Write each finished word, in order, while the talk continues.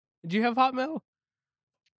Did you have Hotmail?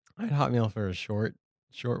 I had Hotmail for a short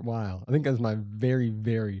while. I think that was my very,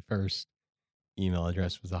 very first email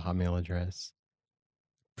address was a Hotmail address.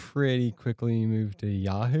 Pretty quickly moved to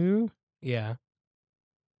Yahoo, Yeah.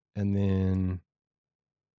 and then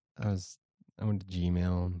I went to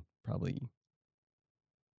Gmail probably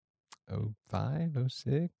 05,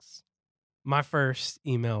 06. My first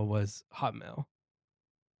email was Hotmail.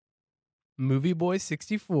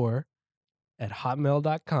 Movieboy64 at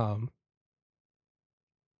hotmail.com.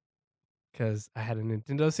 Because I had a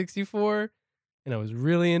Nintendo 64 and I was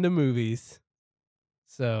really into movies.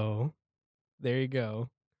 So there you go.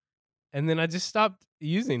 And then I just stopped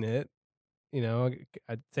using it. You know,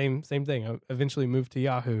 same thing. I eventually moved to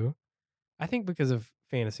Yahoo. I think because of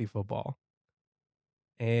fantasy football.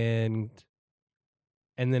 And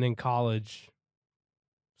then in college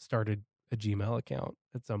started a Gmail account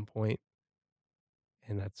at some point,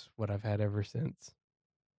 and that's what I've had ever since.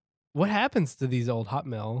 What happens to these old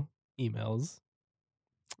Hotmail emails?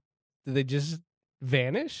 Do they just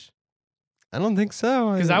vanish? I don't think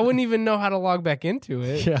so. Because I wouldn't even know how to log back into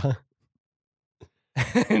it. Yeah.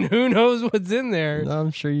 And who knows what's in there? No,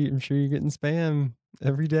 I'm sure you're getting spam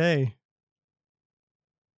every day.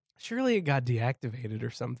 Surely it got deactivated or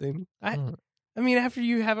something. I Huh. mean, after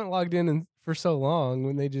you haven't logged in for so long,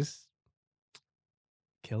 when they just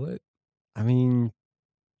kill it. I mean,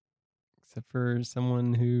 except for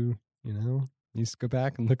someone who, needs to go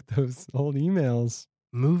back and look at those old emails.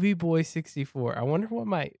 Movie Boy 64. I wonder what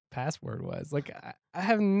my password was. Like, I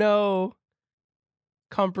have no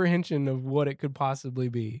comprehension of what it could possibly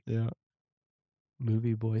be. Yeah.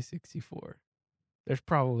 Movie Boy 64. There's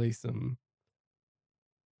probably some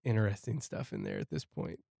interesting stuff in there at this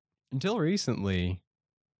point. Until recently,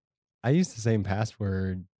 I used the same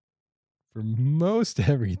password for most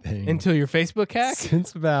everything. Until your Facebook hack?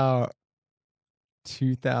 Since about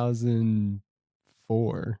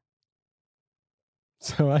 2004.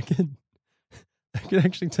 So I could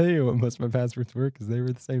actually tell you what most of my passwords were because they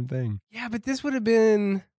were the same thing. Yeah, but this would have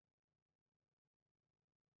been,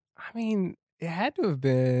 I mean, it had to have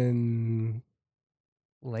been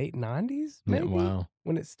late 90s, maybe? Yeah, wow.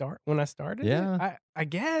 When I started Yeah. it? I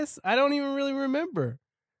guess. I don't even really remember.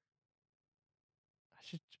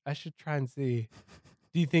 I should try and see.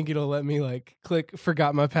 Do you think it'll let me like click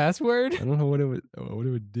forgot my password? I don't know what it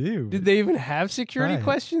would do. Did they even have security Try it.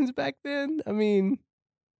 questions back then? I mean,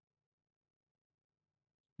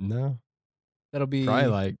 No. that'll be Probably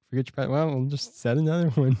like forget your password. Well, we'll just set another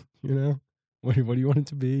one, What do you want it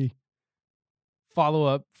to be? follow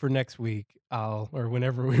up for next week. Or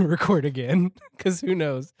whenever we record again, because who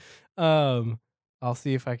knows? I'll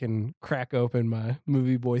see if I can crack open my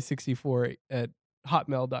Movie Boy 64 at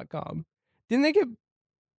hotmail.com. Didn't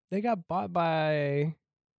they got bought by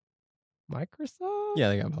Microsoft? Yeah,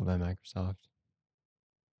 they got bought by Microsoft.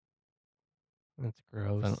 That's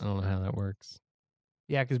gross. I don't know how that works.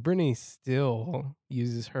 Yeah, because Brittany still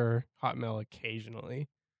uses her Hotmail occasionally.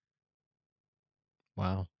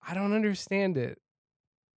 Wow. I don't understand it.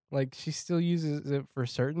 Like, she still uses it for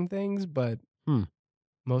certain things, but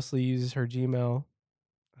mostly uses her Gmail.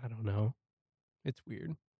 I don't know. It's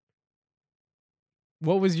weird.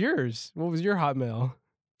 What was yours? What was your Hotmail?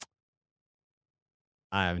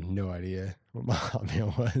 I have no idea what my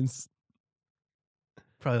Hotmail was.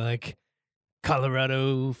 Probably like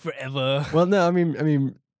Colorado forever. Well, no, I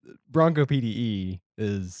mean, Bronco PDE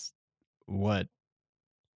is what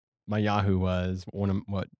my Yahoo was. One of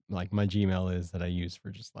what like my Gmail is that I use for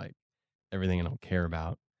just like everything I don't care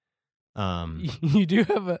about. You do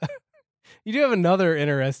have another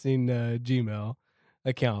interesting Gmail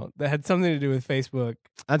account that had something to do with Facebook.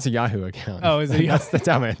 That's a Yahoo account. Oh, is it? That's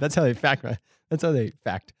how they That's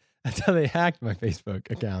how they hacked my Facebook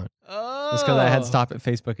account. Oh, It's because I had stop at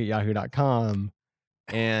Facebook at yahoo.com.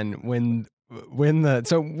 And when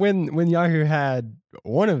Yahoo had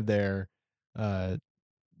one of their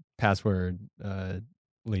password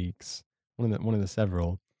leaks, one of the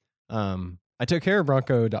several, I took care of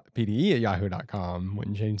Bronco.pde at yahoo.com, went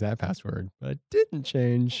and changed that password, but I didn't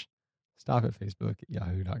change stop at Facebook at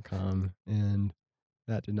yahoo.com. And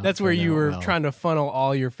that did not. That's where you were trying to funnel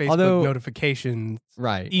all your Facebook notifications,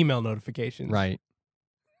 right? Email notifications, right?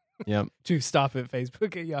 Yep. To stop at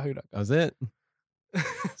Facebook at yahoo.com. That was it.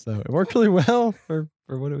 So it worked really well for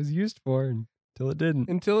what it was used for until it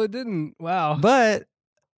didn't. Wow. But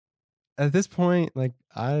at this point, like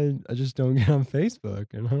I just don't get on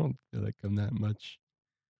Facebook, and I don't feel like I'm that much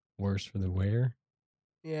worse for the wear.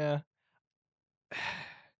 Yeah.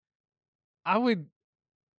 I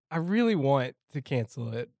really want to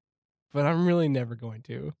cancel it, but I'm really never going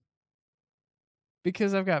to.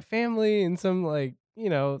 Because I've got family and some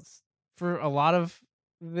for a lot of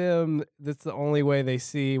them, that's the only way they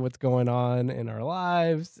see what's going on in our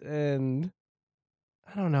lives. And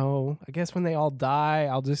I don't know. I guess when they all die,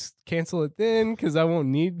 I'll just cancel it then because I won't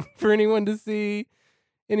need for anyone to see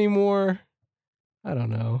anymore. I don't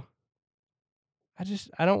know.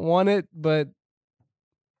 I don't want it, but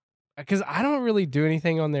because I don't really do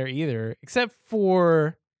anything on there either, except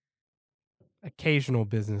for occasional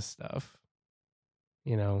business stuff.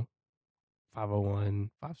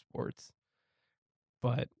 501, 5 Sports.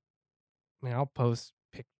 But I'll post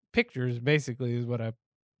pictures, basically, is what I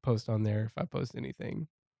post on there if I post anything.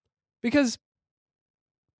 Because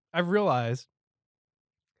I've realized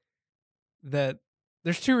that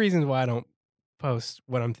there's 2 reasons why I don't post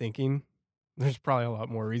what I'm thinking. There's probably a lot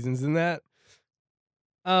more reasons than that.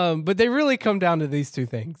 But they really come down to these 2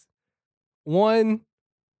 things. One,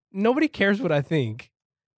 nobody cares what I think.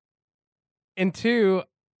 And 2,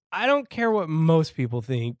 I don't care what most people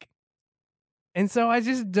think. And so I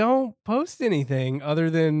just don't post anything other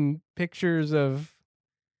than pictures of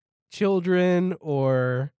children,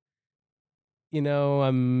 or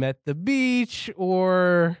I'm at the beach,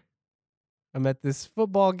 or I'm at this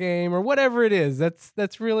football game, or whatever it is.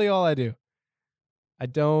 That's really all I do. I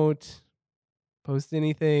don't post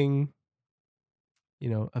anything,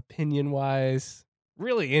 opinion wise,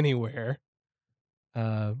 really anywhere.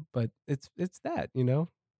 But it's that,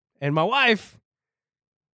 And my wife,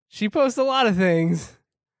 she posts a lot of things,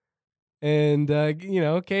 and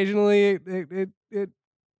occasionally it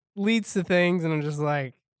leads to things, and I'm just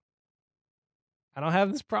like, I don't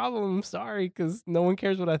have this problem. I'm sorry, because no one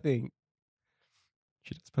cares what I think.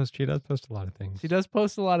 She does post a lot of things. She does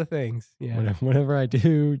post a lot of things. Yeah. Whenever I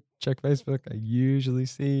do check Facebook, I usually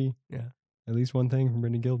see Yeah. at least one thing from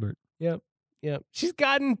Brittany Gilbert. Yep. She's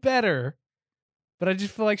gotten better, but I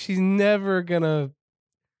just feel like she's never gonna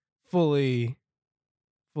fully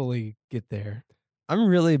get there. I'm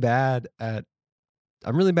really bad at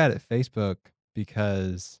Facebook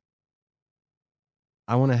because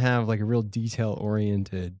I want to have like a real detail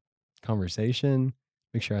oriented conversation,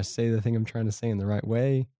 make sure I say the thing I'm trying to say in the right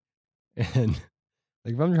way. And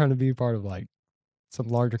like if I'm trying to be part of like some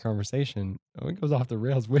larger conversation, it goes off the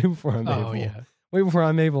rails way before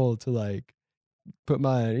I'm able to like put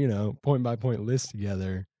my, point by point list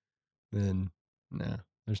together. Then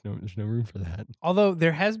there's no room for that. Although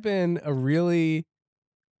there has been a really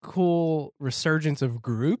cool resurgence of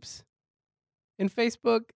groups in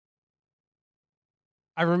Facebook.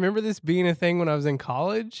 I remember this being a thing when I was in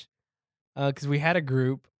college, because we had a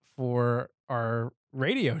group for our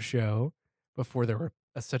radio show before there were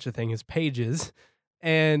such a thing as pages.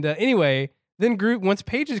 And anyway, then once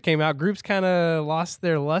pages came out, groups kind of lost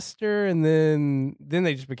their luster, and then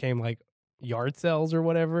they just became like yard sales or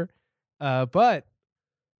whatever. But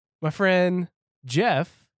my friend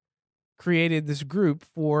Jeff created this group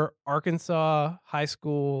for Arkansas high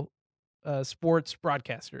school sports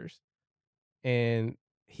broadcasters, and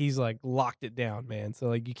he's like locked it down, man. So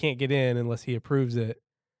like you can't get in unless he approves it.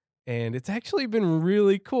 And it's actually been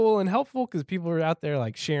really cool and helpful because people are out there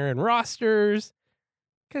like sharing rosters,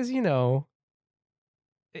 because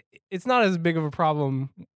it's not as big of a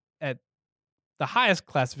problem at the highest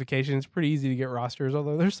classification. It's pretty easy to get rosters,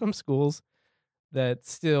 although there's some schools that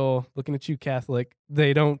still, looking at you, Catholic,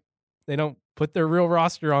 they don't put their real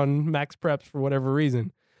roster on Max Preps for whatever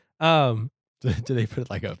reason. Do they put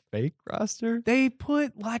like a fake roster? They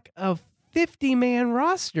put like a 50-man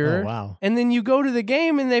roster. Oh, wow. And then you go to the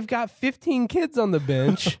game and they've got 15 kids on the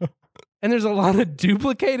bench. And there's a lot of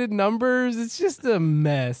duplicated numbers. It's just a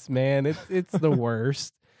mess, man. It's the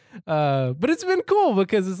worst. But it's been cool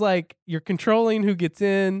because it's like you're controlling who gets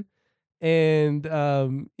in, and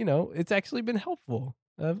it's actually been helpful.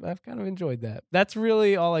 I've kind of enjoyed that. That's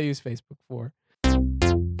really all I use Facebook for.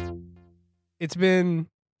 It's been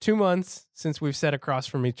 2 months since we've sat across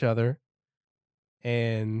from each other,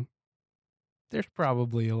 and there's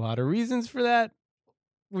probably a lot of reasons for that.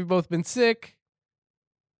 We've both been sick.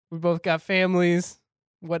 We both got families,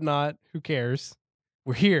 whatnot. Who cares?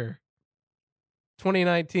 We're here.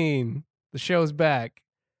 2019. The show's back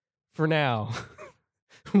for now.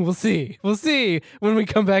 We'll see. We'll see when we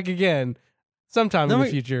come back again sometime in the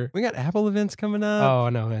future. We got Apple events coming up. Oh,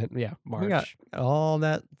 no, man. Yeah, March. We got all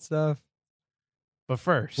that stuff. But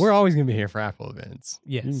first, we're always going to be here for Apple events.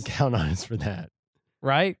 Yes. You can count on us for that.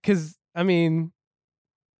 Right? Because, and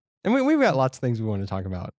we've got lots of things we want to talk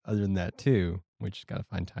about other than that, too. We just got to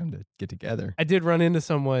find time to get together. I did run into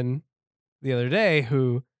someone the other day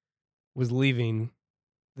who was leaving.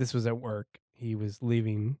 This was at work. He was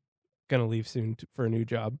leaving, going to leave soon for a new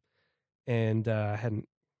job. And I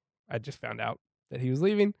just found out that he was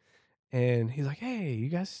leaving. And he's like, "Hey, you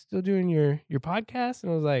guys still doing your podcast?"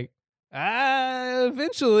 And I was like,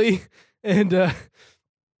 eventually." And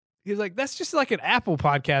he's like, "That's just like an Apple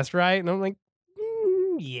podcast, right?" And I'm like,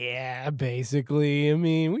 yeah, basically. I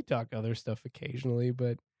mean, we talk other stuff occasionally,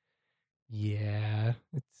 but yeah,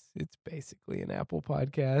 it's basically an Apple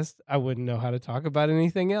podcast. I wouldn't know how to talk about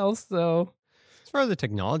anything else, so As far as the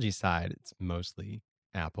technology side, it's mostly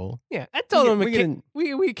Apple. yeah. I told him get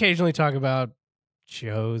we occasionally talk about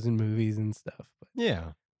shows and movies and stuff,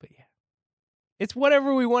 yeah. but yeah, it's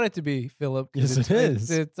whatever we want it to be, Philip. 'Cause Yes, it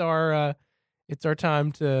is. It's our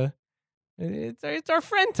time to. It's our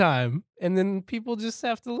friend time, and then people just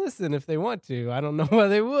have to listen if they want to. I don't know why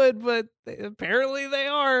they would, but apparently they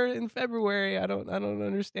are in February. I don't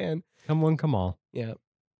understand. Come one, come all. Yeah,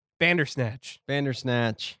 Bandersnatch.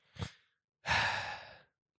 Bandersnatch.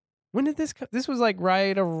 When did this? This was like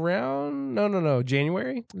right around. No.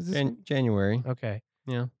 January. Was this? January. Okay.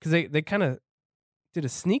 Yeah. Because they kind of did a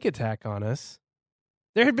sneak attack on us.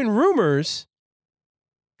 There had been rumors.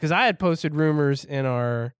 Because I had posted rumors in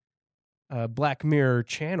our Black Mirror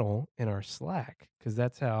channel in our Slack, because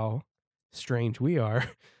that's how strange we are.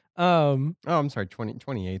 Oh, I'm sorry,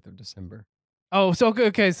 28th of December. Oh, so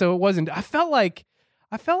okay, so it wasn't. I felt like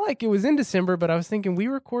it was in December, but I was thinking we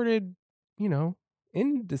recorded,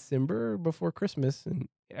 in December before Christmas, and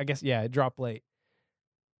I guess it dropped late.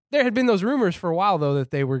 There had been those rumors for a while though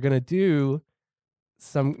that they were gonna do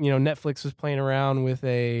some, Netflix was playing around with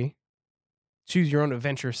a choose your own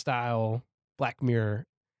adventure style Black Mirror.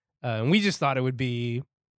 And we just thought it would be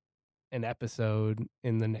an episode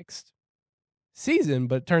in the next season,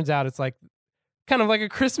 but it turns out it's like kind of like a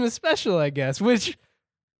Christmas special, I guess, which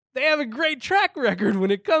they have a great track record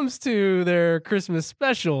when it comes to their Christmas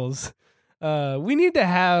specials. We need to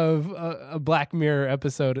have a Black Mirror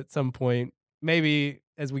episode at some point, maybe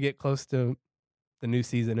as we get close to the new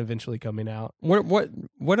season eventually coming out.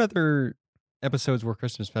 What other episodes were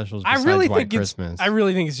Christmas specials I besides really White think Christmas? I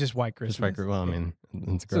really think it's just White Christmas. Just White, well, I mean,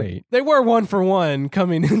 it's So great. they were 1 for 1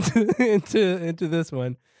 coming into this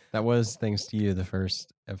one. That was thanks to you, the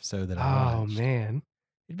first episode that I watched. Oh man,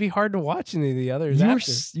 it'd be hard to watch any of the others.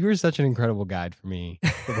 You were such an incredible guide for me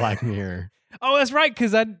for Black Mirror. Oh, that's right,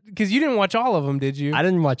 because you didn't watch all of them, did you? I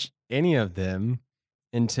didn't watch any of them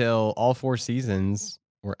until all 4 seasons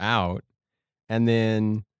were out, and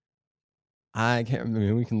then I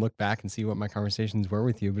mean, we can look back and see what my conversations were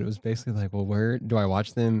with you, but it was basically like, well, where do I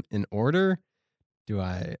watch them in order? Do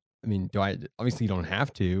I obviously you don't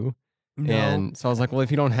have to. No. And so I was like, well,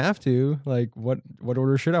 if you don't have to, like what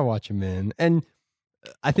order should I watch them in? And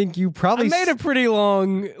I think you probably I made a pretty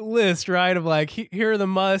long list, right? Of like, here are the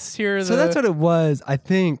musts, here are So that's what it was, I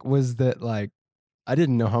think, was that like I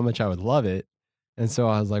didn't know how much I would love it. And so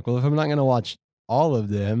I was like, well, if I'm not going to watch all of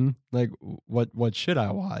them, like what should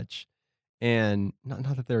I watch? And not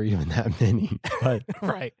that there are even that many, but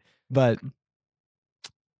right. But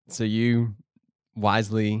so you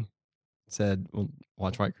wisely said, "Well,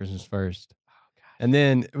 watch White Christmas first," and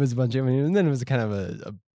then it was a bunch of, and then it was kind of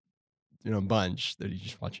a bunch that you're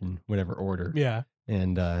just watching whatever order. Yeah.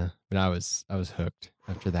 And but I was hooked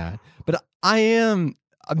after that. But I'm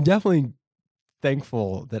definitely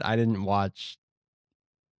thankful that I didn't watch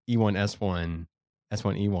E1S1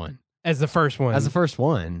 S1E1 as the first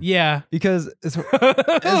one. Yeah. Because it's one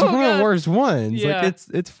of the worst ones. Yeah. Like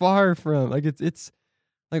it's far from like it's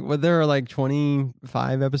like there are like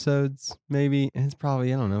 25 episodes maybe, and it's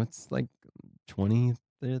probably, I don't know, it's like 20.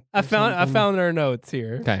 I found our notes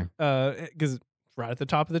here. Okay. Because right at the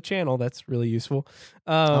top of the channel, that's really useful.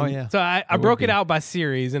 Oh yeah. So I broke it out by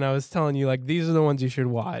series, and I was telling you like these are the ones you should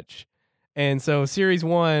watch. And so series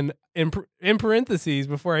 1 in parentheses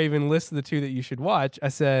before I even listed the 2 that you should watch, I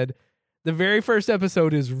said the very first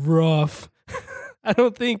episode is rough. I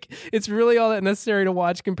don't think it's really all that necessary to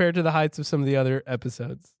watch compared to the heights of some of the other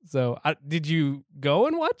episodes. So did you go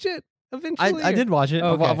and watch it eventually? I did watch it.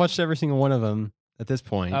 Okay. I've watched every single one of them at this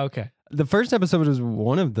point. Okay. The first episode was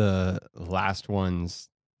one of the last ones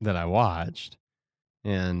that I watched.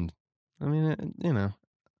 And I mean,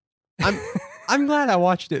 I'm glad I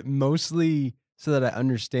watched it mostly so that I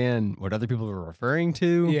understand what other people are referring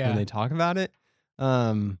to when they talk about it.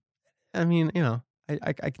 I mean,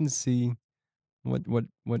 I can see what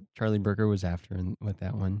Charlie Brooker was after with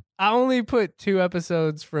that one. I only put 2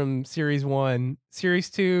 episodes from series 1. Series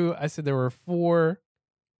 2, I said there were 4.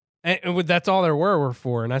 And that's all there were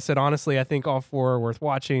 4. And I said, honestly, I think all 4 are worth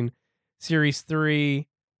watching. Series 3,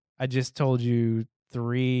 I just told you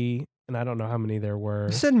 3, and I don't know how many there were.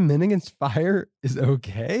 You said Men Against Fire is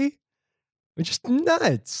okay? Which is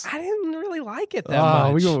nuts. I didn't really like it that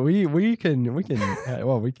much. We can.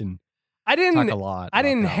 Well, we can. I talk didn't a lot. I about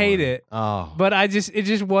didn't that hate one. it, Oh, but it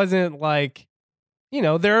just wasn't like,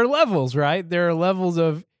 there are levels, right? There are levels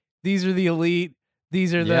of these are the elite,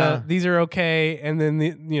 these are yeah. these are okay, and then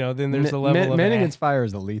then there's the level of Men Against Fire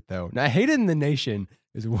is elite though. Now, Hated in the Nation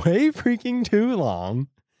is way freaking too long.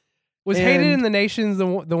 Was Hated in And the Nations the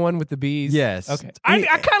one with the bees? yes, Okay. I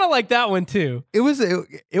kind of like that one too. it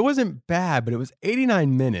wasn't bad, but it was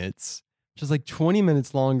 89 minutes, which is like 20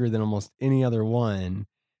 minutes longer than almost any other one.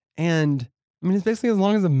 And I mean, it's basically as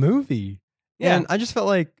long as a movie. Yeah. And I just felt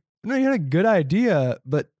like, no, you had a good idea,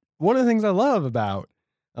 but one of the things I love about,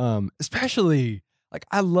 especially like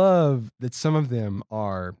I love that some of them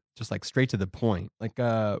are just like straight to the point. Like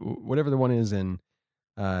whatever the one is in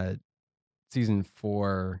uh season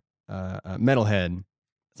 4, Metalhead.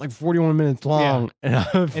 It's like 41 minutes long, and I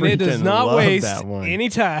And it does freaking not love waste that one. any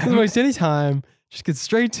It doesn't time. waste any time. Just get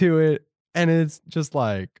straight to it, and it's just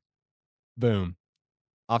like, boom,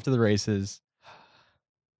 off to the races.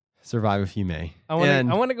 Survive if you may. I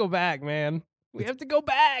want to go back, man. We have to go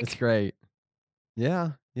back. It's great.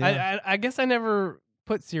 Yeah, yeah. I guess I never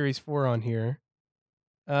put series 4 on here.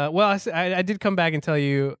 Well, I did come back and tell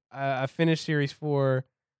you I finished series 4.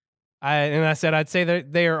 I said I'd say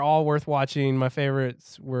that they are all worth watching. My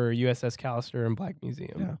favorites were USS Callister and Black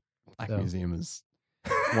Museum. Yeah. Black So. Museum is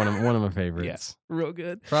one of my favorites. Yeah, real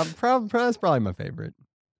good. That's probably my favorite.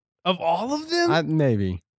 Of all of them?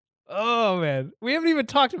 Maybe. Oh man, we haven't even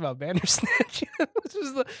talked about Bandersnatch. Which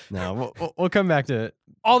is No, we'll come back to it.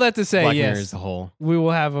 All that to say, Black yes, Mirror as a whole. we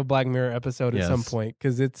will have a Black Mirror episode at some Yes. point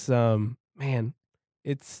because it's man,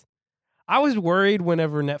 it's. I was worried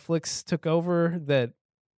whenever Netflix took over that,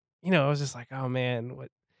 I was just like, oh man, what?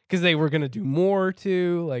 Because they were gonna do more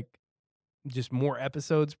too, like just more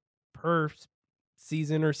episodes per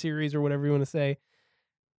season or series or whatever you want to say.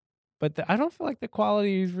 But I don't feel like the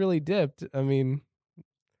quality has really dipped. I mean,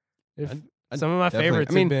 if some of my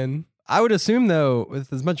favorites have been. I would assume though,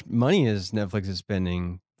 with as much money as Netflix is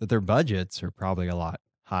spending, that their budgets are probably a lot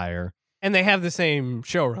higher. And they have the same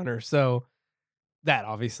showrunner, so that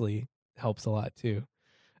obviously helps a lot too.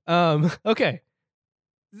 Okay.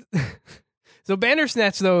 So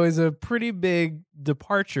Bandersnatch though is a pretty big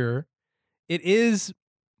departure. It is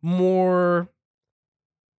more,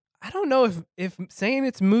 I don't know if saying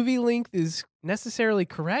it's movie length is necessarily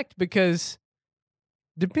correct, because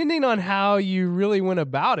depending on how you really went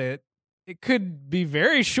about it, it could be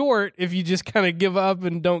very short if you just kind of give up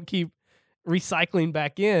and don't keep recycling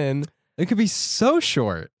back in. It could be so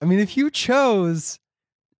short. I mean, if you chose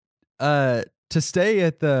to stay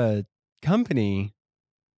at the company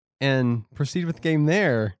and proceed with the game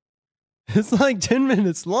there, it's like 10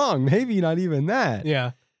 minutes long, maybe not even that.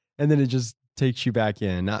 Yeah. And then it just takes you back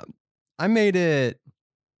in. Now, I made it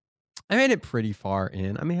pretty far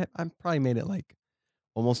in. I mean, I probably made it like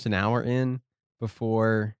almost an hour in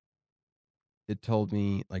before it told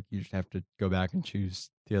me like you just have to go back and choose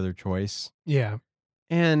the other choice. Yeah.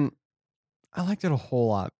 And I liked it a whole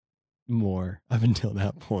lot more up until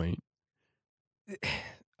that point.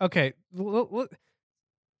 Okay,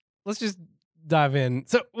 let's just dive in.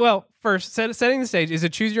 So, well, first, setting the stage is a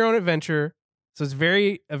choose your own adventure. So it's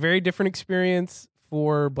a very different experience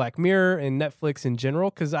for Black Mirror and Netflix in general,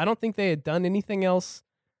 because I don't think they had done anything else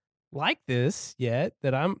like this yet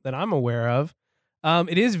that I'm aware of.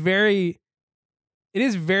 It is very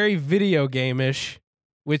video game-ish,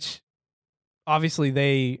 which obviously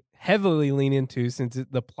they heavily lean into, since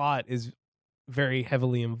the plot is very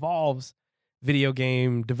heavily involves video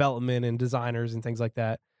game development and designers and things like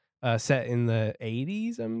that, set in the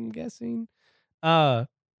 80s, I'm guessing.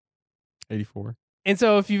 84. And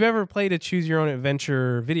so if you've ever played a choose your own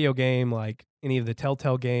adventure video game, like any of the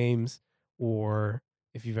Telltale games, or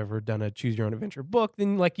if you've ever done a choose your own adventure book,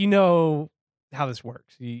 then how this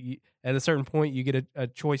works. You at a certain point, you get a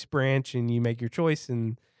choice branch and you make your choice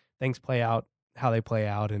and things play out how they play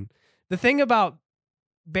out. And the thing about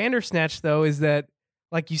Bandersnatch, though, is that,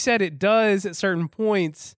 like you said, it does at certain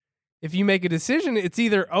points, if you make a decision, it's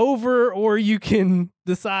either over or you can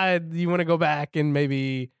decide you want to go back and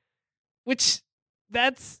maybe, I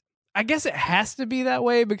guess it has to be that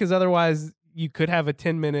way, because otherwise you could have a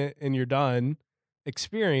 10-minute and you're done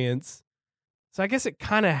experience. So I guess it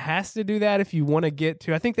kind of has to do that if you want to get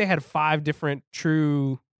to, I think they had 5 different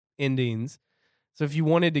true endings. So if you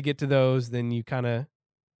wanted to get to those, then you kind of,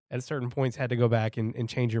 at certain points, had to go back and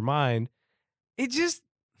change your mind. It just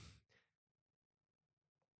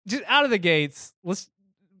out of the gates,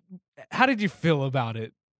 how did you feel about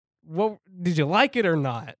it? What did you like it or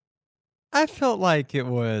not? I felt like it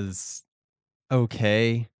was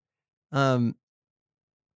okay. It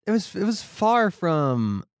was far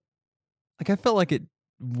from, like, I felt like it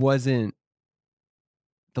wasn't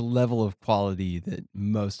the level of quality that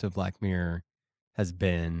most of Black Mirror has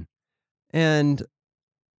been. And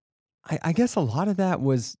I guess a lot of that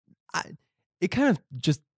was, it kind of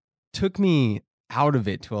just took me out of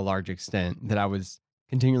it to a large extent, that I was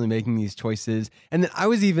continually making these choices. And then I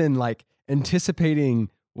was even like anticipating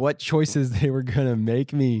what choices they were going to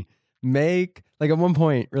make me make. Like at one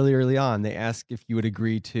point, really early on, they asked if you would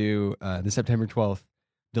agree to the September 12th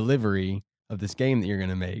delivery of this game that you're going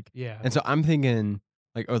to make. Yeah. And so I'm thinking,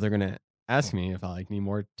 like, oh, they're going to ask me if I like need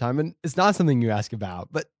more time. And it's not something you ask about,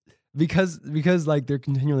 but because like they're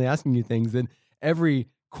continually asking you things, then every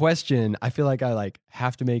question I feel like I like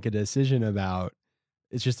have to make a decision about.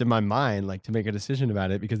 It's just in my mind, like, to make a decision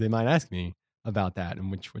about it, because they might ask me about that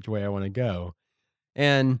and which way I want to go.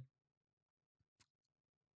 And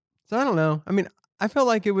so I don't know. I mean, I felt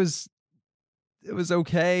like it was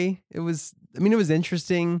okay. It was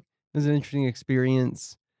interesting. It was an interesting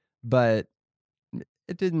experience, but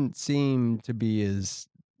it didn't seem to be as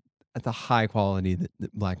at the high quality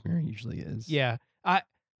that Black Mirror usually is. Yeah.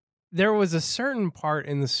 There was a certain part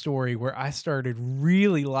in the story where I started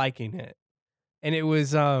really liking it. And it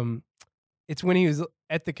was it's when he was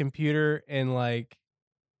at the computer and like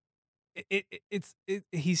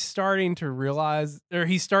he's starting to realize, or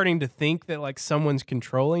he's starting to think that like someone's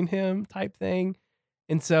controlling him type thing.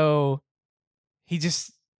 And so he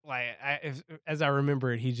just like as I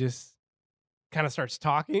remember it, he just kind of starts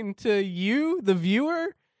talking to you, the viewer,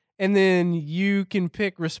 and then you can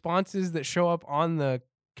pick responses that show up on the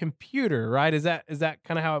computer, right? Is that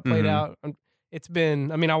kind of how it played out? It's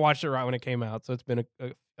been, I mean, I watched it right when it came out, so it's been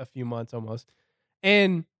a few months almost.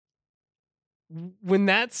 And when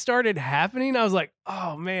that started happening, I was like,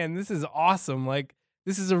 oh man, this is awesome. Like,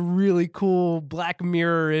 this is a really cool Black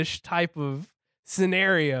Mirror-ish type of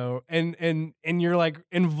scenario. And you're like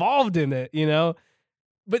involved in it, you know?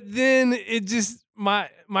 But then it just, my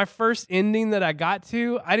first ending that I got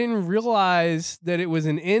to, I didn't realize that it was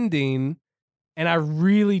an ending, and I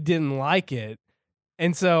really didn't like it.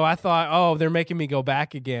 And so I thought, oh, they're making me go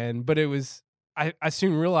back again. But it was, I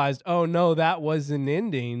soon realized, oh no, that was an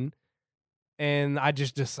ending. And I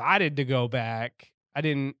just decided to go back.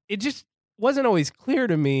 It just wasn't always clear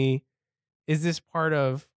to me, is this part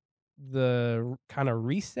of the kind of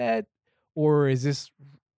reset, or is this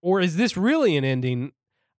really an ending?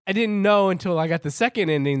 I didn't know until I got the second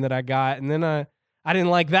ending that I got, and then I didn't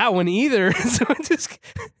like that one either. So it just,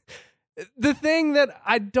 the thing that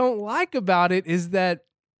I don't like about it is that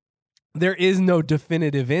there is no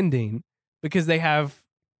definitive ending, because they have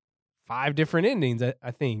 5 different endings.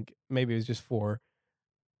 I think maybe it was just 4,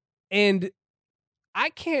 and I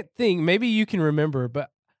can't think. Maybe you can remember, but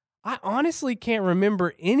I honestly can't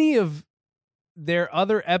remember any of their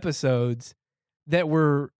other episodes that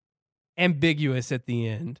were ambiguous at the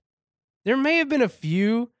end. There may have been a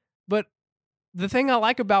few, but the thing I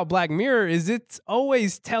like about Black Mirror is it's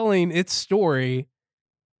always telling its story,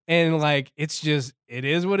 and like it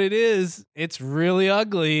is what it is. It's really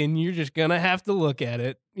ugly, and you're just gonna have to look at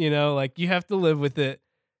it. You know, like you have to live with it.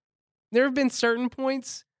 There have been certain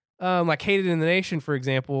points, like Hated in the Nation, for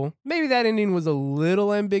example. Maybe that ending was a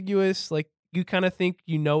little ambiguous. Like you kind of think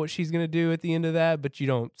you know what she's gonna do at the end of that, but you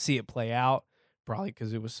don't see it play out. Probably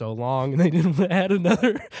because it was so long and they didn't add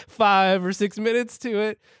another 5 or 6 minutes to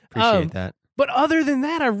it. Appreciate that. But other than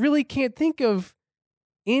that, I really can't think of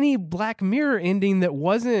any Black Mirror ending that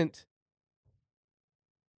wasn't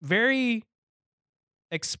very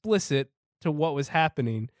explicit to what was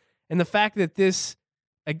happening. And the fact that this,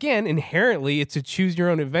 again, inherently, it's a choose your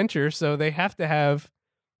own adventure. So they have to have,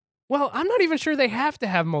 well, I'm not even sure they have to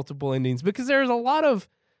have multiple endings, because there's a lot of,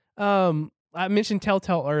 I mentioned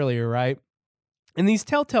Telltale earlier, right? In these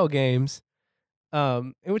Telltale games,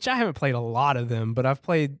 in which I haven't played a lot of them, but I've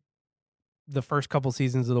played the first couple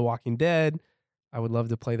seasons of The Walking Dead. I would love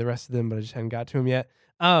to play the rest of them, but I just haven't got to them yet.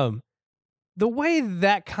 The way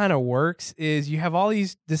that kind of works is you have all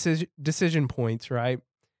these decision points, right?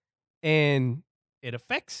 And it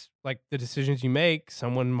affects like the decisions you make.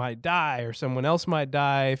 Someone might die, or someone else might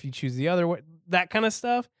die if you choose the other way, that kind of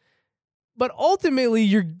stuff. But ultimately,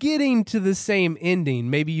 you're getting to the same ending.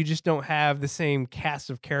 Maybe you just don't have the same cast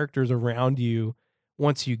of characters around you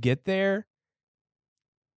once you get there.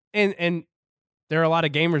 And there are a lot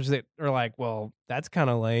of gamers that are like, well, that's kind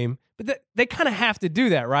of lame. But they kind of have to do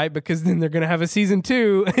that, right? Because then they're going to have a season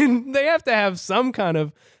 2, and they have to have some kind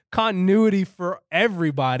of continuity for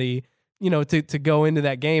everybody, you know, to go into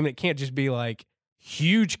that game. It can't just be like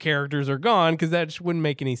huge characters are gone, because that just wouldn't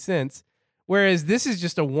make any sense. Whereas this is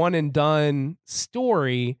just a one and done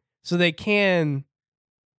story, so they can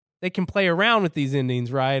play around with these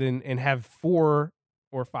endings, right? And have 4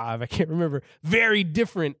 or 5, I can't remember, very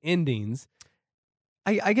different endings.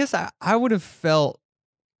 I guess I would have felt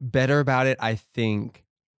better about it, I think,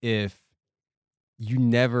 if you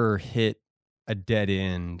never hit a dead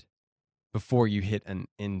end before you hit an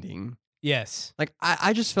ending. Yes. Like,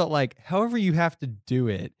 I just felt like however you have to do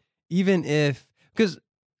it, even if, because,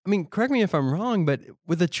 I mean, correct me if I'm wrong, but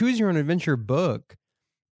with a choose your own adventure book,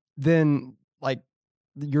 then like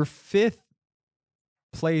your fifth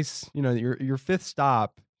place, your fifth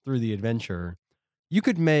stop through the adventure, you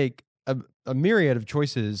could make a myriad of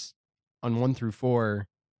choices on 1 through 4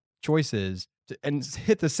 choices and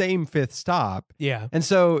hit the same fifth stop. Yeah. And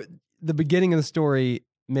so the beginning of the story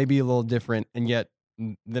may be a little different, and yet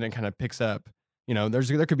then it kind of picks up.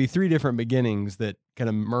 There could be 3 different beginnings that kind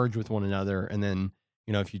of merge with one another, and then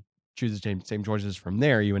if you choose the same choices from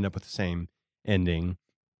there, you end up with the same ending.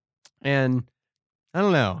 And I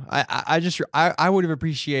don't know. I would have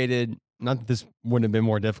appreciated, not that this wouldn't have been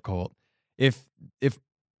more difficult, if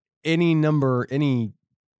any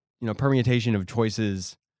permutation of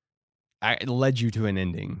choices led you to an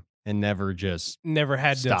ending and never just Never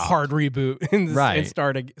had stopped. to hard reboot and Right.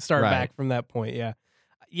 start Right. back from that point.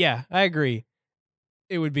 Yeah, I agree.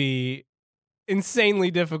 It would be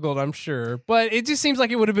insanely difficult, I'm sure, but it just seems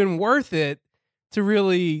like it would have been worth it to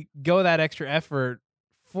really go that extra effort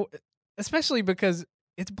for, especially because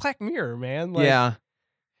it's Black Mirror, man. Like, yeah.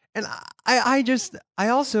 And I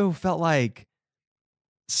also felt like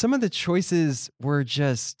some of the choices were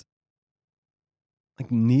just like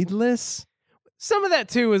needless. some of that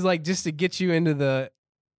too was like just to get you into the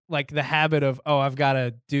habit of, oh, I've got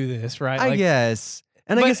to do this, right? I guess.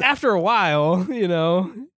 And but I guess after a while, you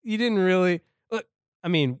didn't really look. I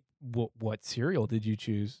mean, what cereal did you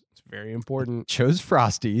choose? It's very important. chose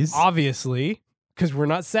Frosties. Obviously, because we're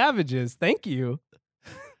not savages. Thank you.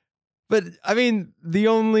 But I mean, the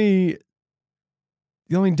only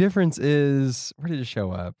difference is, where did it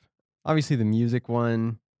show up? Obviously the music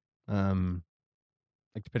one.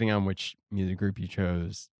 Like, depending on which music group you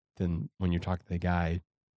chose, then when you talk to the guy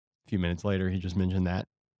a few minutes later, he just mentioned that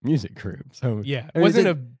music group. So Yeah, it I mean, wasn't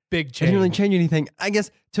a big it change. didn't really change anything. I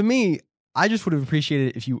guess to me, I just would have appreciated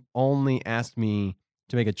it if you only asked me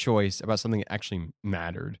to make a choice about something that actually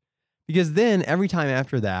mattered. Because then every time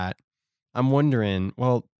after that, I'm wondering,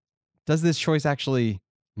 well, does this choice actually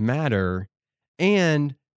matter?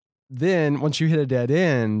 And then once you hit a dead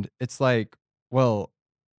end, it's like, well,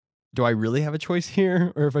 do I really have a choice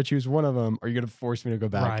here? Or if I choose one of them, are you going to force me to go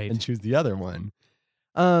back Right. and choose the other one?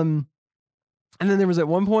 And then there was at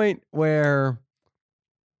one point where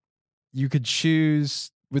you could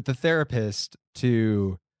choose with the therapist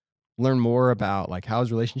to learn more about like how his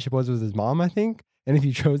relationship was with his mom, I think. And if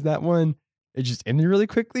you chose that one, it just ended really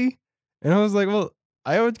quickly. And I was like, well,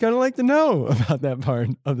 I would kind of like to know about that part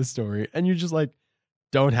of the story. And you just like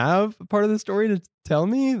don't have a part of the story to tell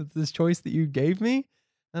me this choice that you gave me.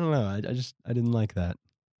 I don't know. I didn't like that.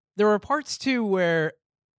 There were parts too where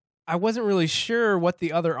I wasn't really sure what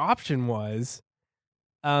the other option was.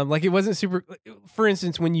 Like, it wasn't super. For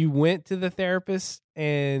instance, when you went to the therapist,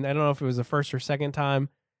 and I don't know if it was the first or second time,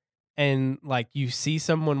 and like you see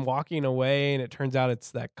someone walking away, and it turns out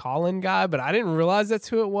it's that Colin guy, but I didn't realize that's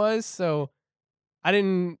who it was. So I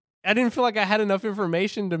didn't feel like I had enough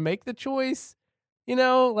information to make the choice.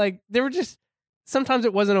 Like, there were just sometimes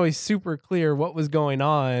it wasn't always super clear what was going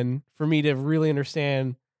on for me to really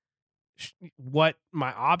understand what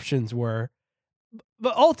my options were.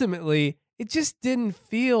 But ultimately, it just didn't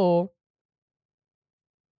feel,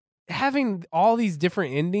 having all these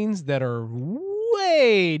different endings that are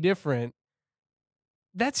way different.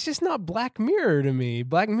 That's just not Black Mirror to me.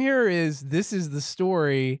 Black Mirror is, this is the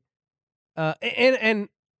story. And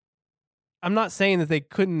I'm not saying that they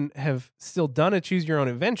couldn't have still done a choose your own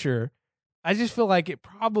adventure. I just feel like it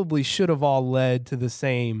probably should have all led to the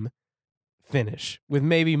same finish with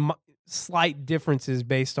maybe slight differences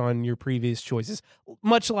based on your previous choices,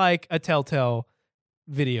 much like a Telltale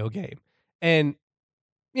video game. And,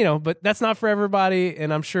 but that's not for everybody.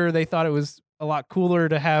 And I'm sure they thought it was a lot cooler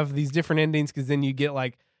to have these different endings, because then you get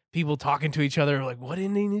like people talking to each other, like, what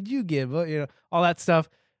ending did you give? All that stuff.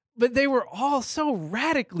 But they were all so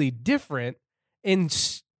radically different and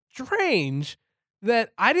strange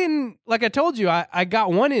that I didn't, like I told you, I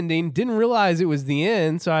got one ending, didn't realize it was the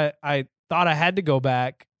end. So I thought I had to go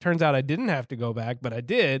back. Turns out I didn't have to go back, but I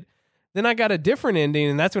did. Then I got a different ending,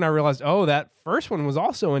 and that's when I realized, oh, that first one was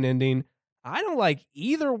also an ending. I don't like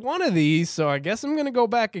either one of these, so I guess I'm going to go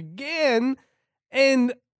back again.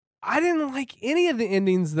 And I didn't like any of the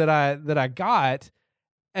endings that I got.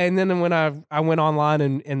 And then when I went online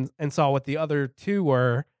and saw what the other two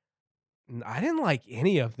were, I didn't like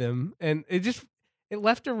any of them. And it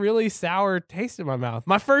left a really sour taste in my mouth.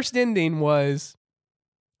 My first ending was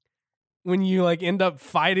when you like end up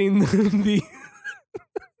fighting the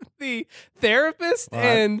therapist, Well,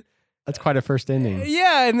 and that's quite a first ending.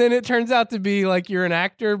 yeah, and then it turns out to be like you're an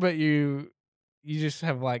actor, but you just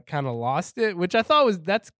have like kind of lost it, which I thought was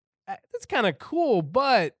that's kind of cool,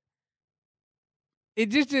 but it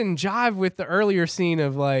just didn't jive with the earlier scene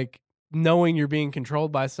of like knowing you're being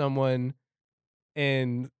controlled by someone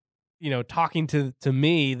and talking to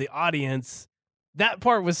me, the audience. That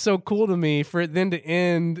part was so cool to me, for it then to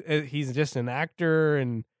end he's just an actor,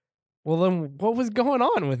 and well, then what was going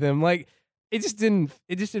on with him? Like it just didn't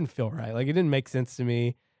feel right. Like it didn't make sense to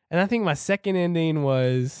me. And I think my second ending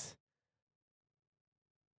was,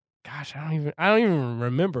 gosh, I don't even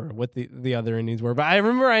remember what the other endings were, but I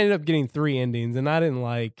remember I ended up getting 3 endings, and I didn't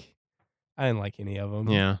like any of them.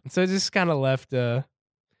 Yeah. And so it just kind of left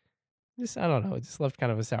just, I don't know, it just left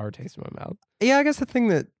kind of a sour taste in my mouth. Yeah, I guess the thing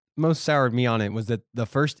that most soured me on it was that the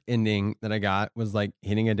first ending that I got was like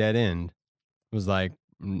hitting a dead end. It was like,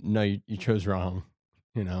 no, you chose wrong.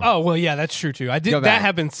 Oh, well, yeah, that's true too. I Go did back. that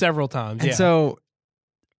happened several times. And Yeah. so,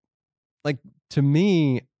 like, to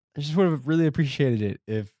me, I just would have really appreciated it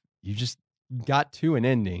if you just got to an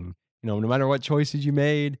ending. No matter what choices you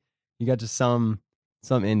made, you got to some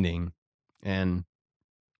ending. And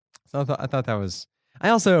so I thought that was. I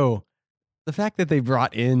also, the fact that they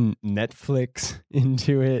brought in Netflix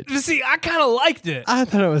into it, See, I kind of liked it. I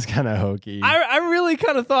thought it was kind of hokey. I really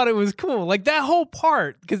kind of thought it was cool. Like that whole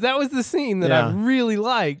part, because that was the scene that I Yeah. really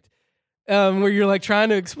liked, where you're like trying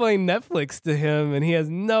to explain Netflix to him and he has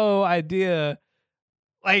no idea.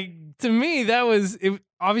 Like, to me, that was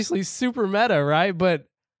obviously super meta, right? But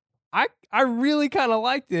I really kind of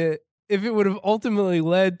liked it if it would have ultimately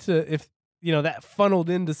led to, if that funneled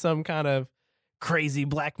into some kind of crazy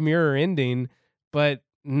Black Mirror ending, but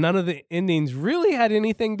none of the endings really had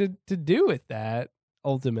anything to do with that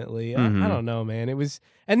ultimately. Mhm. I don't know, man. It was,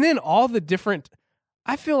 and then all the different,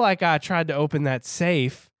 I feel like I tried to open that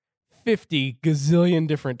safe 50 gazillion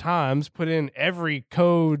different times, put in every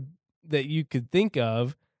code that you could think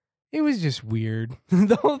of. It was just weird.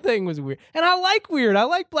 The whole thing was weird. And I like weird. I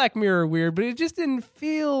like Black Mirror weird, but it just didn't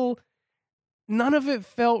feel, none of it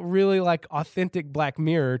felt really like authentic Black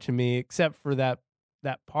Mirror to me, except for that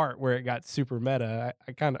part where it got super meta.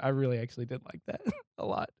 I really actually did like that a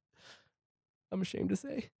lot. I'm ashamed to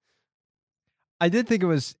say. I did think it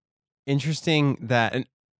was interesting that, and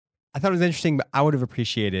I thought it was interesting, but I would have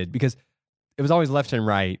appreciated, because it was always left and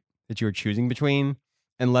right that you were choosing between,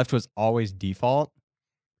 and left was always default.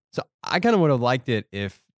 So I kind of would have liked it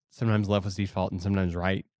if sometimes left was default and sometimes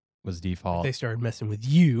right was default. They started messing with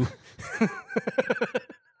you.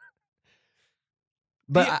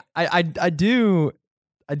 But Yeah. I do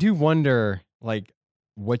wonder, like,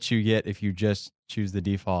 what you get if you just choose the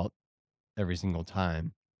default every single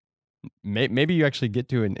time. Maybe you actually get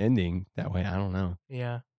to an ending that way. I don't know.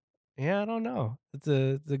 Yeah. I don't know. It's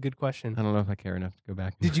a good question. I don't know if I care enough to go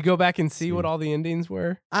back. Did you go back and see what See. all the endings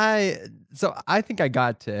were? So I think I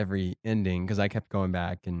got to every ending because I kept going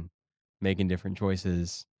back and making different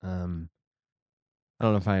choices. I don't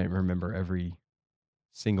know if I remember every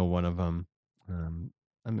single one of them. I'm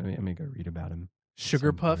gonna go read about them.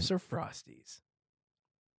 Sugar Puffs or Frosties?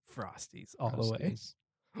 Frosties all the way. Frosties.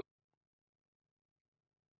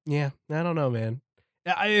 Yeah, I don't know, man.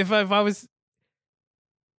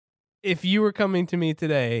 If you were coming to me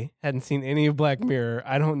today, hadn't seen any of Black Mirror,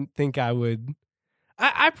 I don't think I would.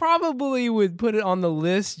 I probably would put it on the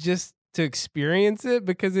list just to experience it,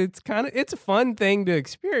 because it's a fun thing to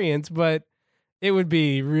experience, but it would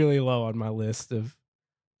be really low on my list of.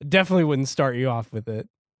 Definitely wouldn't start you off with it.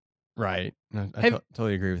 Right. No, I Have-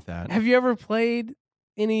 totally agree with that. Have you ever played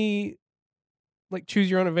any like choose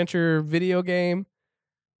your own adventure video game?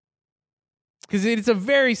 Because it's a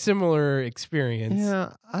very similar experience.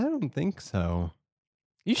 Yeah, I don't think so.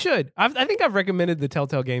 You should. I think I've recommended the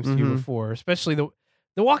Telltale games to you Mhm. before, especially the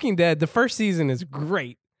Walking Dead. The first season is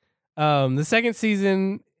great. The second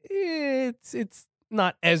season, it's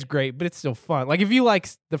not as great, but it's still fun. Like if you like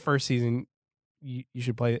the first season, you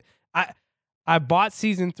should play it. I bought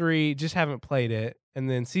season 3, just haven't played it, and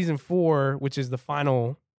then season 4, which is the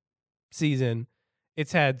final season,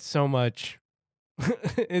 it's had so much.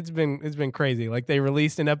 It's been crazy. Like they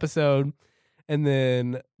released an episode, and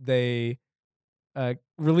then they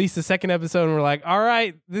released the second episode, and we're like, all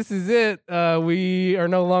right, this is it. We are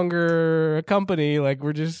no longer a company. Like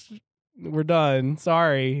we're done.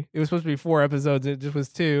 Sorry. It was supposed to be 4 episodes. It just was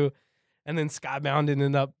 2. And then Skybound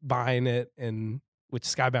ended up buying it, and which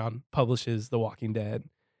Skybound publishes The Walking Dead,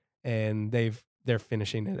 and they're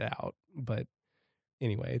finishing it out. But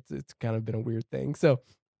anyway, it's kind of been a weird thing. So,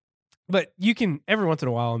 but you can every once in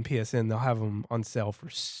a while on PSN they'll have them on sale for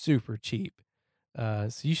super cheap. So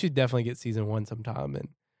you should definitely get season 1 sometime,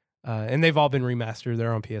 and they've all been remastered.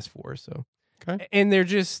 They're on PS4, so Okay. and they're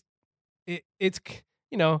just it's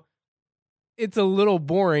you know it's a little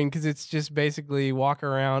boring because it's just basically walk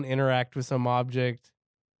around, interact with some object,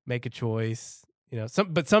 make a choice.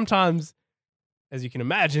 But sometimes, as you can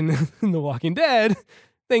imagine, in The Walking Dead,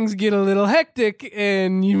 things get a little hectic,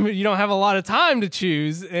 and you don't have a lot of time to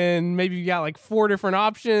choose, and maybe you got like 4 different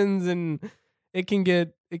options, and it can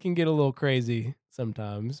get a little crazy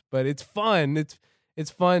sometimes. But it's fun.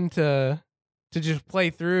 It's fun to just play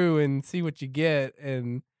through and see what you get.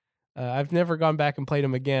 And I've never gone back and played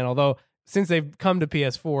them again. Although since they've come to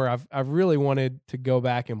PS4, I've really wanted to go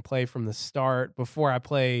back and play from the start before I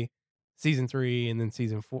play season 3 and then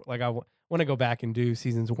season 4. Like I want to go back and do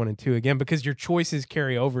seasons 1 and 2 again because your choices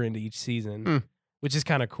carry over into each season, which is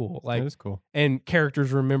kind of cool. Like That is cool. And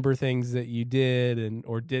characters remember things that you did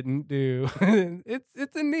or didn't do.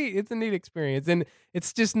 it's a neat experience, and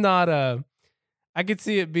it's just not I could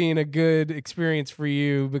see it being a good experience for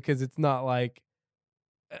you because it's not like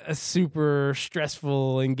a super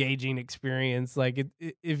stressful, engaging experience. Like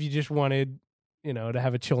if you just wanted, to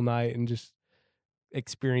have a chill night and just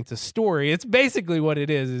experience a story, it's basically what it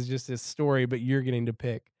is just a story, but you're getting to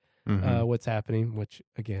pick what's happening, which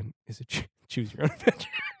again is a choose your own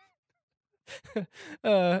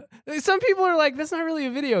adventure. Some people are like, that's not really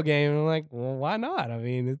a video game. And I'm like, well, why not? I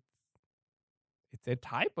mean, it's a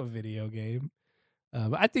type of video game.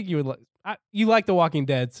 But I think you would like. You like The Walking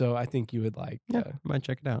Dead, so I think you would like. Might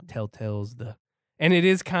check it out. Telltale's and it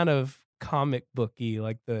is kind of comic booky,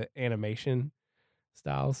 like the animation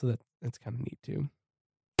style. So that's kind of neat too.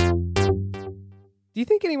 Do you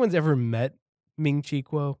think anyone's ever met Ming Chi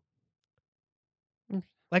Kuo?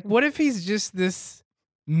 Like, what if he's just this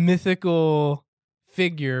mythical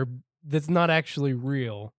figure that's not actually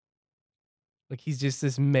real? Like, he's just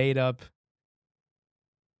this made up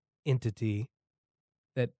entity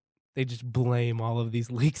that they just blame all of these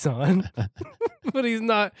leaks on. But he's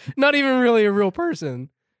not even really a real person.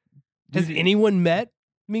 Has anyone met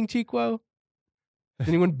Ming Chi Kuo? Has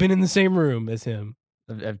anyone been in the same room as him?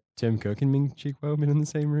 Have Tim Cook and Ming Chi Kuo been in the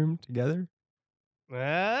same room together?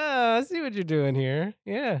 I see what you're doing here.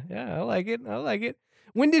 Yeah, I like it.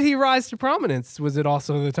 When did he rise to prominence? Was it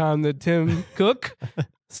also the time that Tim Cook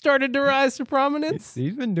started to rise to prominence?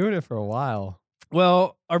 He's been doing it for a while.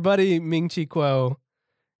 Well, our buddy Ming Chi Kuo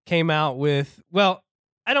came out with, well,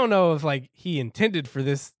 I don't know if like he intended for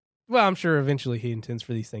this. Well, I'm sure eventually he intends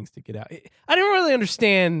for these things to get out. I didn't really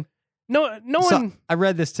understand. No one. I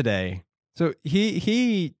read this today. So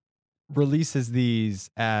he releases these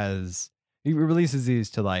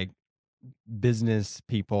to like business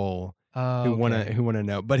people who want to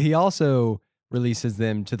know, but he also releases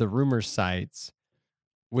them to the rumor sites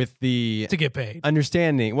with the to get paid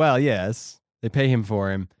understanding. Well, yes, they pay him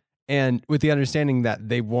for him, and with the understanding that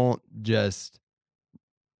they won't just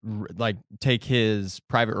like take his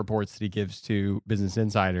private reports that he gives to Business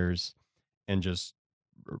Insiders and just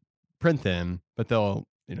print them, but they'll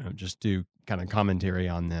just do kind of commentary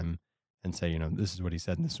on them and say, this is what he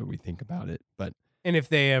said and this is what we think about it. And if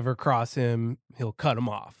they ever cross him, he'll cut them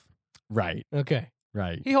off. Right. Okay.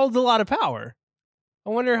 Right. He holds a lot of power.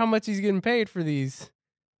 I wonder how much he's getting paid for these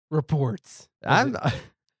reports. I'm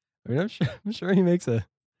sure he makes a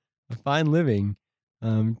fine living.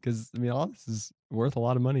 Because all this is worth a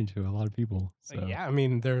lot of money to a lot of people. So. Yeah,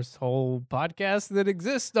 there's whole podcasts that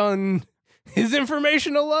exist on his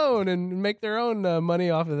information alone and make their own money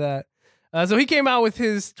off of that. So he came out with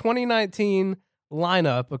his 2019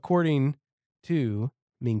 lineup according to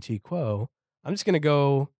Ming Chi Kuo. I'm just gonna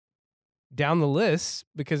go down the list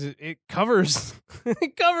because it covers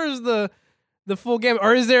the full game.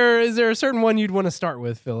 Or is there a certain one you'd want to start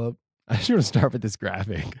with, Philip? I just want to start with this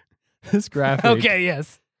graphic. This graphic, okay,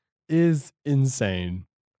 yes, is insane.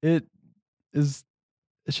 It's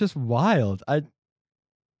just wild.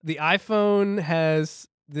 The iPhone has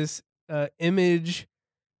this image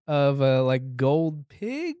of a like gold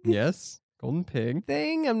pig. Yes, golden pig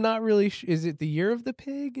thing. I'm not really. Is it the year of the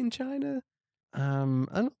pig in China? I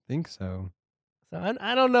don't think so. So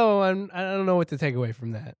I don't know. I don't know what to take away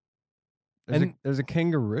from that. There's a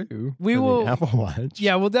kangaroo. We will the Apple Watch.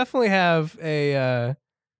 Yeah, we'll definitely have a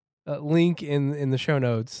link in the show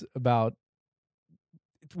notes about.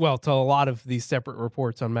 Well, to a lot of these separate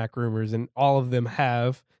reports on Mac Rumors, and all of them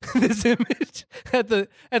have this image at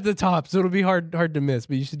the top, so it'll be hard to miss.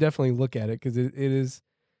 But you should definitely look at it because it is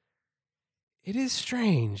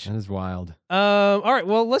strange. That is wild. All right,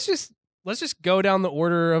 well, let's just let's just go down the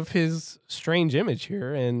order of his strange image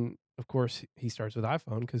here. And of course, he starts with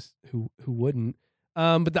iPhone because who wouldn't?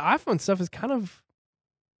 But the iPhone stuff is kind of,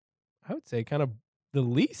 I would say, kind of the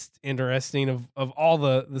least interesting of all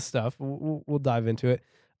the stuff. We'll dive into it.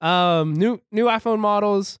 New iPhone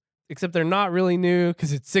models, except they're not really new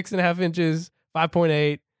because it's 6.5 inches,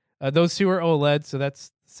 5.8. Those two are OLED, so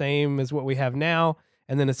that's the same as what we have now.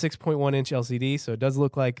 And then a 6.1 inch LCD, so it does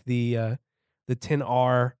look like the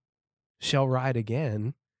 10R shall ride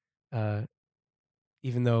again.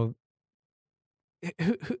 Even though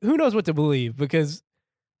who knows what to believe, because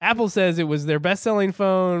Apple says it was their best-selling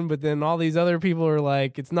phone, but then all these other people are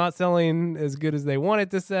like, it's not selling as good as they want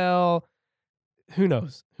it to sell. Who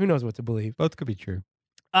knows? Who knows what to believe? Both could be true.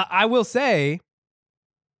 I will say,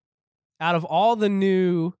 out of all the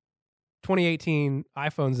new 2018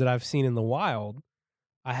 iPhones that I've seen in the wild,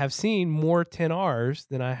 I have seen more 10Rs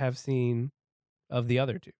than I have seen of the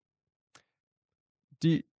other two.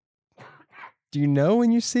 Do you know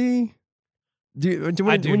when you see?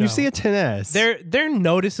 When you see a 10s, they're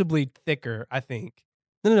noticeably thicker, I think.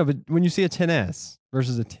 No. But when you see a 10s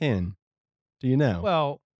versus a 10, do you know?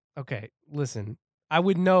 Well, okay. Listen, I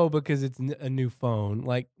would know because it's a new phone.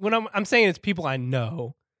 Like when I'm saying it's people I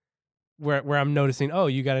know, where I'm noticing, oh,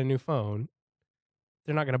 you got a new phone.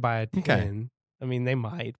 They're not going to buy a 10. Okay. I mean, they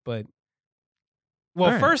might, but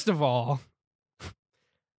well, right. First of all,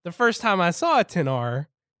 the first time I saw a 10R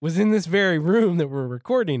was in this very room that we're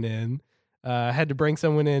recording in. I had to bring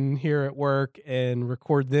someone in here at work and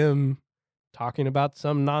record them talking about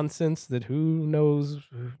some nonsense that who knows.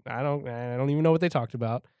 I don't even know what they talked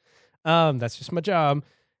about. That's just my job.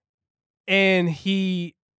 And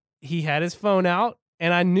he had his phone out,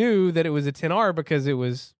 and I knew that it was a 10R because it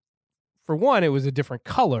was, for one, it was a different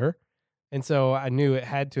color, and so I knew it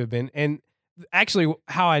had to have been. And actually,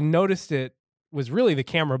 how I noticed it was really the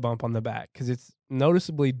camera bump on the back, because it's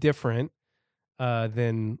noticeably different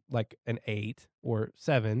than like an 8 or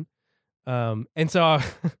 7. And so,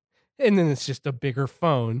 and then it's just a bigger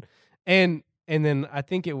phone, and then I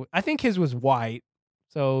think his was white,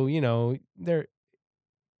 so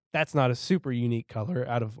that's not a super unique color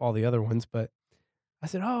out of all the other ones. But I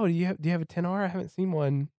said, "Oh, do you have a 10R? I haven't seen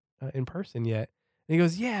one in person yet." And he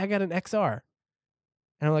goes, "Yeah, I got an XR."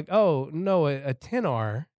 And I'm like, "Oh no, a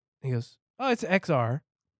 10R." And he goes, "Oh, it's an XR."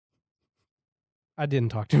 I didn't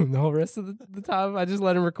talk to him the whole rest of the time. I just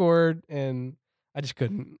let him record, and I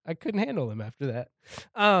couldn't handle him after that.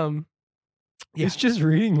 Yeah. It's just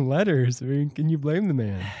reading letters. I mean, can you blame the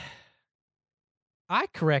man? I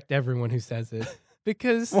correct everyone who says it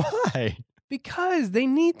because Why? Because they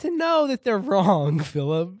need to know that they're wrong,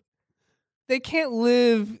 Philip. They can't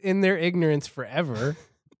live in their ignorance forever.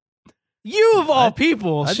 You of all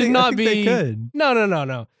people should not be. They could.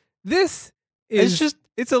 No. This is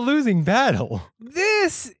it's a losing battle.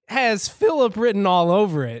 This has Philip written all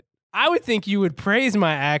over it. I would think you would praise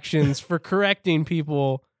my actions for correcting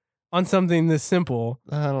people on something this simple.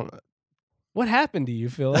 I don't know. What happened to you,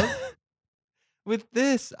 Philip? With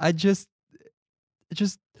this,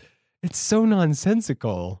 it's so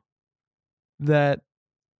nonsensical that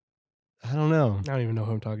I don't know. I don't even know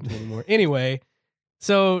who I'm talking to anymore. Anyway,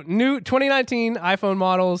 so new 2019 iPhone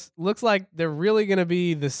models looks like they're really going to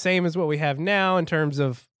be the same as what we have now in terms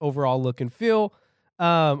of overall look and feel.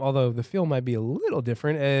 Although the feel might be a little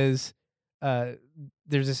different, as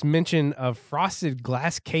there's this mention of frosted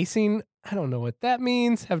glass casing. I don't know what that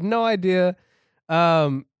means. Have no idea.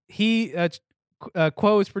 Quo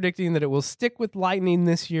is predicting that it will stick with Lightning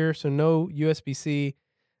this year, so no USB-C.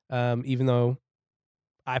 Even though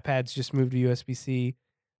iPads just moved to USB-C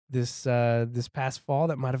this past fall,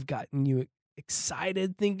 that might have gotten you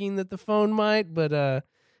excited, thinking that the phone might, but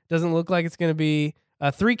doesn't look like it's going to be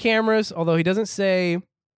 3 cameras. Although he doesn't say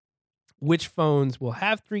which phones will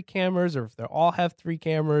have 3 cameras or if they'll all have 3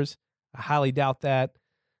 cameras. I highly doubt that.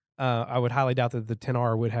 I would highly doubt that the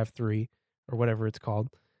 10R would have 3 or whatever it's called.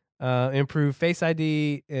 Improved Face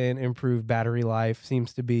ID and improved battery life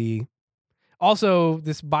seems to be. Also,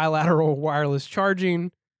 this bilateral wireless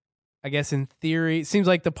charging, I guess in theory, it seems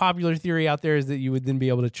like the popular theory out there is that you would then be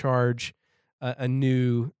able to charge a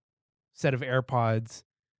new set of AirPods,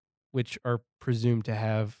 which are presumed to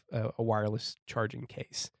have a wireless charging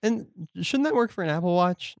case. And shouldn't that work for an Apple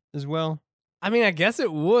Watch as well? I mean, I guess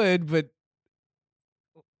it would, but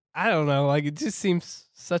I don't know. Like, it just seems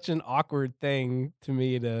such an awkward thing to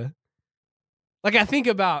me to. Like, I think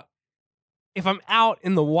about if I'm out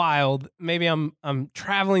in the wild, maybe I'm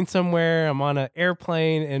traveling somewhere, I'm on an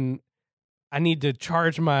airplane, and I need to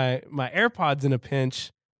charge my AirPods in a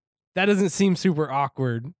pinch. That doesn't seem super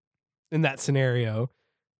awkward in that scenario.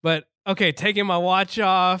 But okay, taking my watch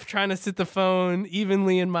off, trying to sit the phone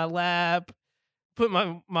evenly in my lap, put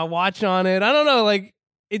my watch on it. I don't know, like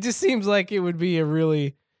it just seems like it would be a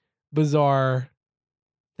really bizarre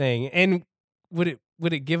thing. And would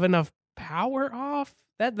it give enough power off?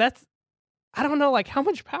 That's I don't know, like how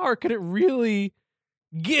much power could it really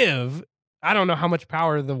give? I don't know how much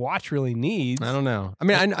power the watch really needs. I don't know. I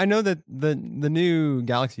mean, I know that the new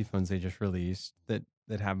Galaxy phones they just released that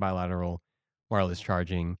have bilateral wireless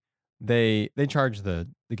charging, they charge the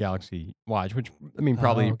Galaxy Watch, which I mean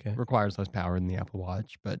probably okay. requires less power than the Apple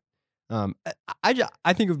Watch. But I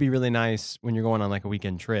think it would be really nice when you're going on like a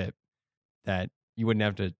weekend trip that you wouldn't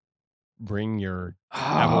have to bring your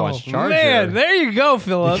Apple Watch charger. Man, there you go,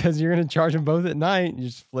 Philip. Because you're going to charge them both at night. You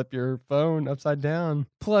just flip your phone upside down.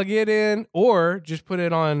 Plug it in, or just put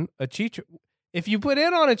it on a Qi. If you put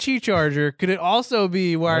it on a Qi charger, could it also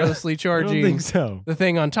be wirelessly charging I don't think so. the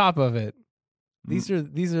thing on top of it? These are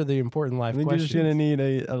the important life I think questions. you're just going to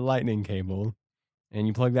need a lightning cable. And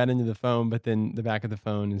you plug that into the phone, but then the back of the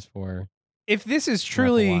phone is for if this is an Apple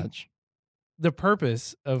truly Watch. the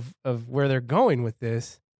purpose of where they're going with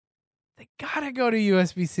this, they gotta go to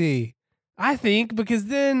USB-C. I think, because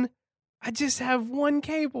then I just have one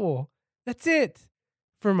cable. That's it.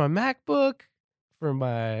 For my MacBook, for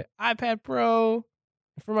my iPad Pro,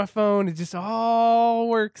 for my phone, it just all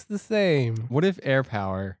works the same. What if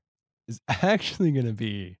AirPower is actually going to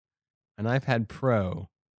be an iPad Pro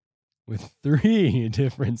with 3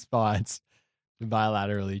 different spots to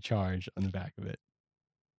bilaterally charge on the back of it?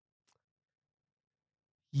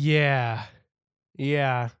 Yeah.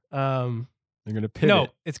 They're going to pivot. No,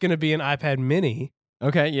 it's going to be an iPad Mini.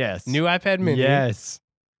 Okay, yes. New iPad Mini. Yes.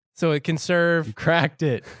 So it can serve. You cracked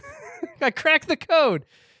it. I cracked the code.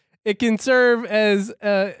 It can serve as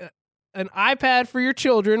an iPad for your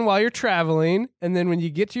children while you're traveling, and then when you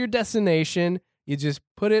get to your destination, you just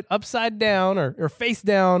put it upside down or face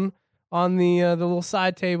down on the little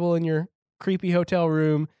side table in your creepy hotel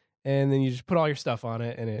room, and then you just put all your stuff on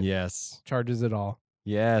it, and it Yes. charges it all.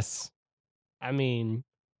 Yes. I mean,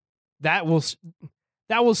 that will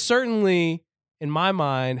certainly, in my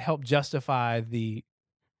mind, help justify the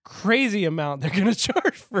crazy amount they're going to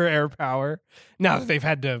charge for AirPower. Now that they've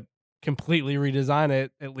had to completely redesign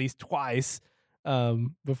it at least twice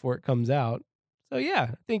before it comes out. So yeah,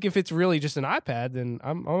 I think if it's really just an iPad, then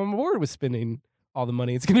I'm on board with spending all the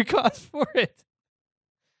money it's going to cost for it.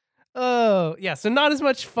 Oh yeah, so not as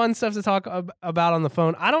much fun stuff to talk about on the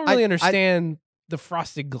phone. I don't really understand the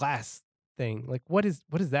frosted glass thing. Like, what is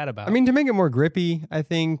that about? I mean, to make it more grippy, I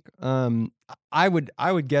think I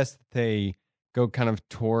would guess that they go kind of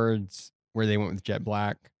towards where they went with Jet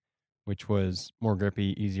Black, which was more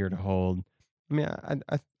grippy, easier to hold. I mean,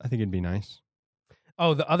 I think it'd be nice.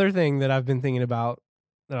 Oh, the other thing that I've been thinking about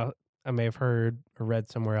that I may have heard or read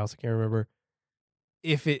somewhere else, I can't remember.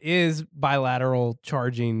 If it is bilateral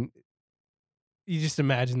charging, you just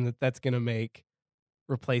imagine that that's going to make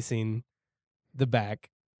replacing the back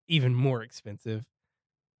even more expensive.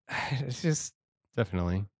 It's just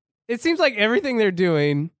Definitely. It seems like everything they're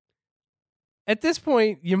doing at this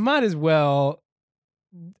point, you might as well,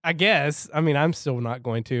 I guess. I mean, I'm still not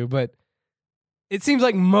going to, but it seems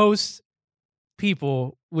like most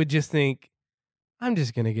people would just think, I'm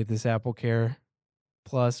just going to get this AppleCare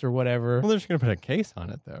Plus or whatever. Well, they're just going to put a case on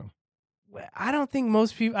it, though. I don't think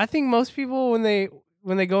most people, I think most people, when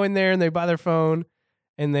they go in there and they buy their phone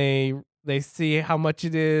and they see how much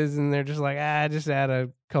it is and they're just like, just add a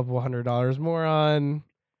couple $100 more on.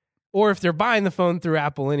 Or if they're buying the phone through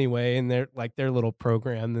Apple anyway and they're like their little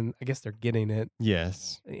program, then I guess they're getting it.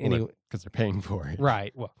 Yes. Anyway, because they're paying for it.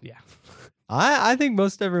 Right. Well, yeah. I think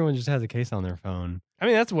most everyone just has a case on their phone. I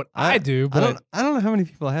mean, that's what I do, but I don't know how many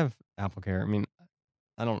people have AppleCare. I mean,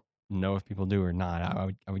 I don't know if people do or not.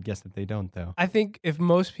 I would guess that they don't, though. I think if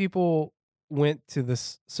most people went to the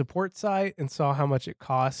support site and saw how much it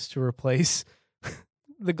costs to replace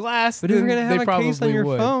the glass, but if you're gonna have a case on your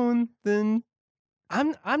would. phone, then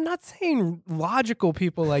I'm not saying logical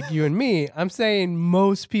people like you and me. I'm saying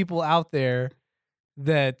most people out there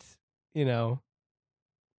that, you know,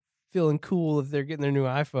 feeling cool if they're getting their new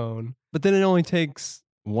iPhone. But then it only takes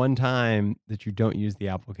one time that you don't use the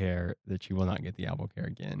AppleCare that you will not get the AppleCare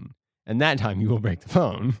again. And that time you will break the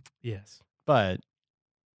phone. Yes. But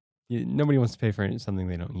nobody wants to pay for something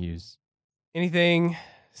they don't use. Anything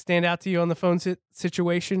stand out to you on the phone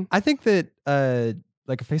situation? I think that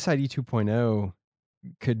like a Face ID 2.0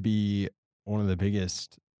 could be one of the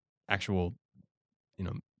biggest actual,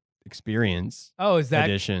 experience. Oh, is that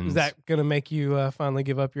additions. Is that going to make you finally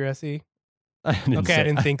give up your SE? I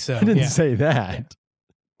didn't think so. I didn't say that. Yeah.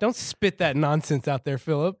 Don't spit that nonsense out there,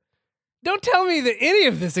 Philip. Don't tell me that any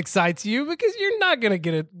of this excites you because you're not gonna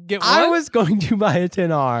get one. I was going to buy a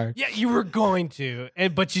 10R. Yeah, you were going to,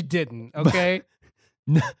 but you didn't. Okay.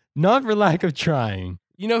 Not for lack of trying.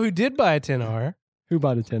 You know who did buy a 10R? Who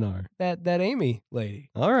bought a 10R? That Amy lady.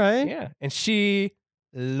 All right. Yeah, and she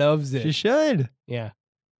loves it. She should. Yeah,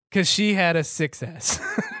 because she had a 6S.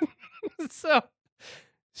 So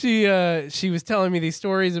she was telling me these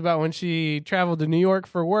stories about when she traveled to New York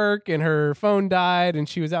for work and her phone died and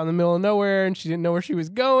she was out in the middle of nowhere and she didn't know where she was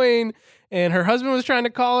going and her husband was trying to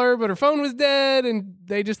call her but her phone was dead and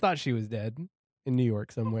they just thought she was dead in New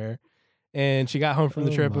York somewhere. And she got home from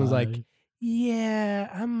the trip and was like, "Yeah,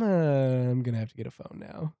 I'm gonna have to get a phone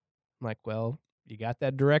now." I'm like, "Well, you got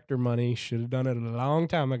that director money. Should have done it a long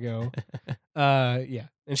time ago." Yeah,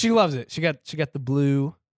 and she loves it. She got the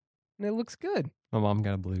blue, and it looks good. My mom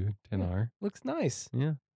got a blue 10R. Looks nice.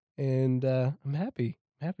 Yeah. And I'm happy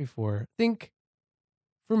for her. I think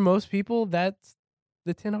for most people, that's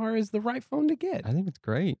the 10R is the right phone to get. I think it's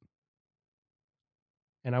great.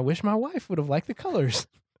 And I wish my wife would have liked the colors.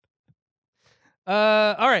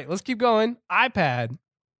 All right, let's keep going. iPad.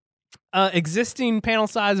 Existing panel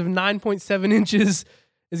size of 9.7 inches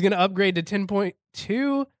is going to upgrade to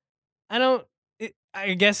 10.2.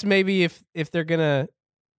 I guess maybe if they're going to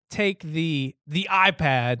take the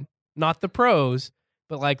iPad, not the Pros,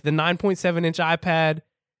 but like the 9.7 inch iPad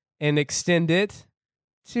and extend it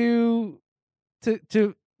to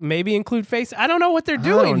maybe include Face. I don't know what they're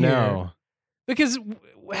doing here. Because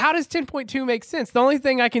how does 10.2 make sense? The only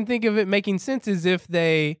thing I can think of it making sense is if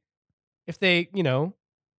they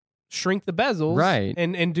shrink the bezels, right,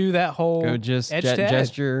 and do that whole go just edge to edge.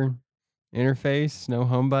 gesture interface, no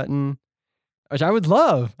home button, which I would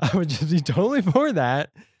love. I would just be totally for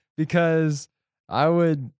that because I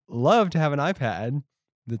would love to have an iPad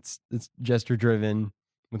that's gesture driven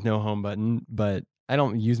with no home button, but I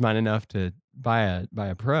don't use mine enough to buy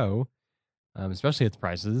a Pro, especially at the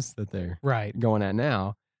prices that they're going at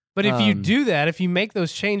now. But if you do that, if you make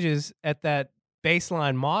those changes at that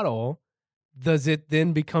baseline model, does it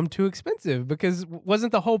then become too expensive? Because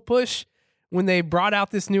wasn't the whole push when they brought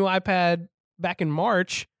out this new iPad back in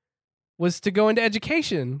March was to go into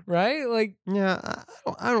education, right? Like, yeah,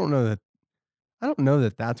 I don't know that. I don't know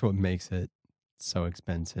that that's what makes it so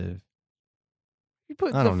expensive. You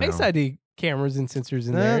put the Face ID cameras and sensors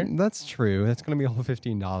in there. That's true. That's going to be all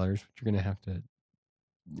 $15, which you're going to have to,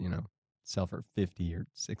 sell for $50 or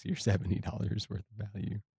 $60 or $70 worth of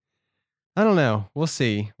value. I don't know. We'll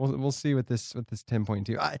see. We'll see with this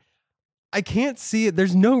 10.2. I can't see it.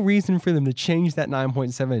 There's no reason for them to change that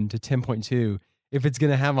 9.7 to 10.2 if it's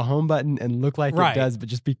going to have a home button and look like it does, but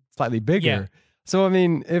just be slightly bigger. Yeah. So I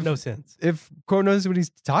mean, no sense. If Quote knows what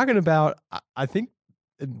he's talking about, I think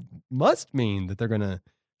it must mean that they're going to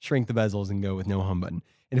shrink the bezels and go with no home button.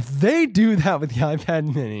 And if they do that with the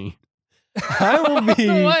iPad Mini, I will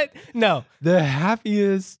be what? No, the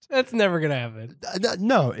happiest. That's never gonna happen.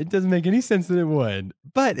 No, it doesn't make any sense that it would.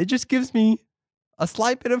 But it just gives me a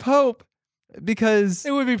slight bit of hope because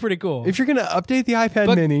it would be pretty cool if you're gonna update the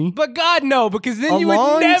iPad Mini. But God, no, because then you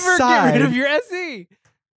would never get rid of your SE.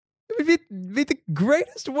 It would be the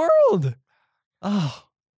greatest world. Oh,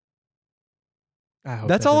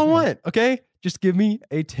 that's all I want. Okay, just give me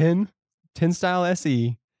a 10 style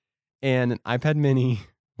SE and an iPad Mini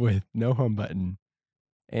with no home button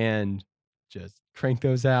and just crank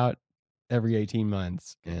those out every 18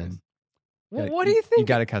 months. And what do you think? You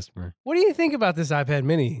got a customer. What do you think about this iPad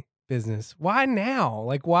Mini business? Why now?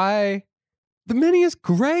 Like, why? The Mini is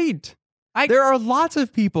great. There are lots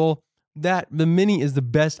of people that the Mini is the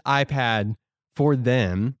best iPad for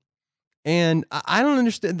them. And I don't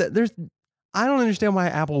understand that I don't understand why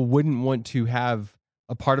Apple wouldn't want to have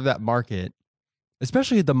a part of that market,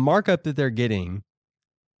 especially at the markup that they're getting.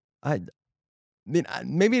 I mean,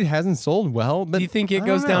 maybe it hasn't sold well, but do you think it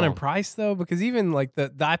goes down in price though? Because even like the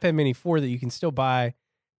iPad Mini 4 that you can still buy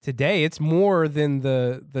today, it's more than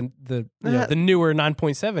the newer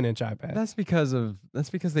 9.7 inch iPad. That's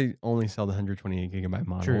because they only sell the 128 gigabyte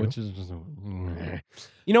model, which is just.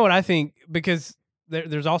 You know what I think? Because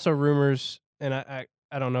there's also rumors, and I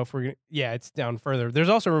don't know if we're gonna. Yeah, it's down further. There's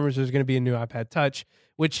also rumors there's going to be a new iPad Touch,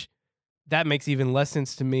 which that makes even less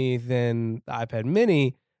sense to me than the iPad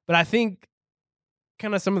Mini. But I think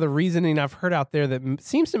kind of some of the reasoning I've heard out there that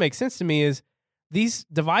seems to make sense to me is these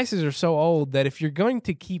devices are so old that if you're going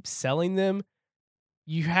to keep selling them,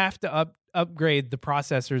 you have to upgrade the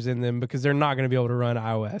processors in them because they're not going to be able to run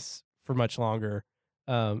iOS for much longer.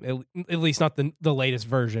 At least not the latest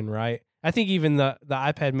version, right? I think even the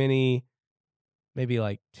iPad Mini, maybe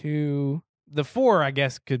like 2, the 4, I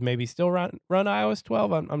guess could maybe still run iOS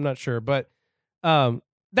 12. I'm not sure, but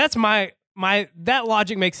that's my that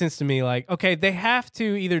logic makes sense to me. Like, okay, they have to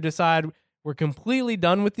either decide we're completely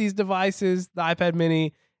done with these devices, the iPad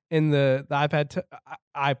Mini and the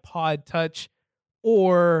iPod Touch,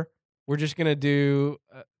 or we're just gonna do,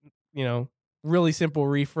 really simple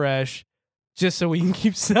refresh, just so we can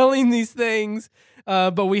keep selling these things.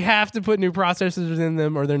 But we have to put new processors in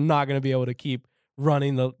them, or they're not going to be able to keep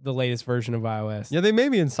running the latest version of iOS. Yeah, they may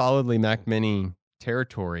be in solidly Mac Mini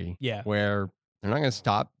territory. Yeah. Where they're not going to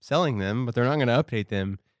stop selling them, but they're not going to update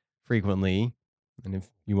them frequently. And if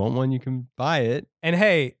you want one, you can buy it. And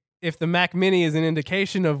hey, if the Mac Mini is an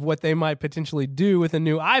indication of what they might potentially do with a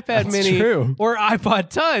new iPad That's Mini true. or iPod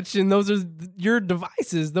Touch, and those are your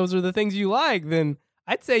devices, those are the things you like, then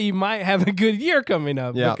I'd say you might have a good year coming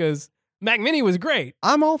up because Mac Mini was great.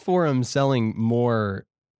 I'm all for them selling more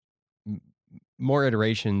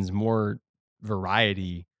iterations, more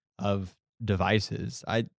variety of devices.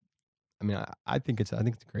 I think it's a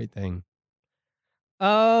great thing.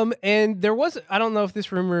 And there was, I don't know if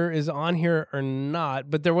this rumor is on here or not,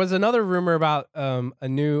 but there was another rumor about a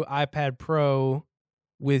new iPad Pro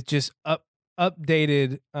with just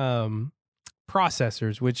updated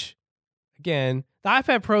processors, which again, the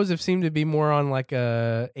iPad Pros have seemed to be more on like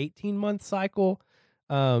a 18-month cycle.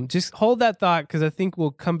 Just hold that thought, because I think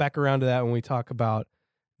we'll come back around to that when we talk about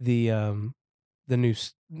the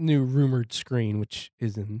new rumored screen, which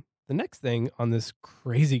is in the next thing on this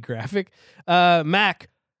crazy graphic. Mac,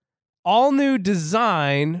 all new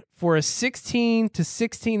design for a 16 to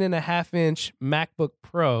 16 and a half inch MacBook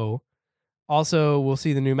Pro. Also, we'll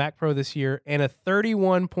see the new Mac Pro this year, and a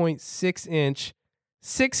 31.6 inch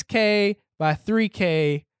 6K by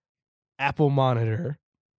 3K Apple monitor.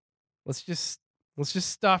 Let's just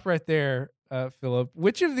stop right there, Philip.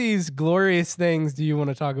 Which of these glorious things do you want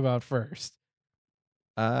to talk about first?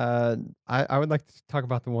 I would like to talk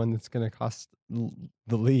about the one that's going to cost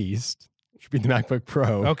the least, which would be the MacBook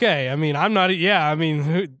Pro. Okay, I mean,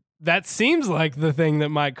 that seems like the thing that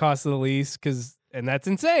might cost the least, and that's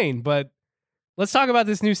insane. But let's talk about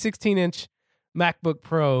this new 16-inch MacBook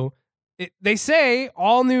Pro. They say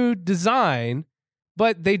all new design,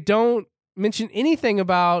 but they don't mention anything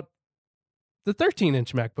about the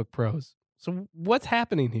 13-inch MacBook Pros. So what's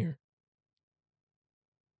happening here?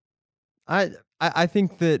 I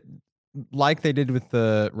think that, like they did with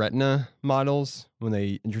the Retina models when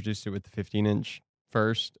they introduced it with the 15-inch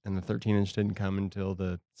first, and the 13-inch didn't come until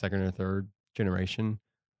the second or third generation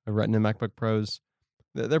of Retina MacBook Pros.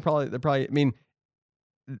 They're probably. I mean,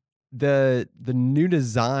 the new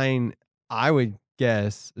design, I would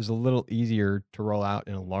guess, is a little easier to roll out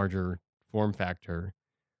in a larger form factor,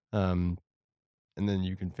 and then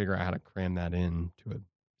you can figure out how to cram that in to a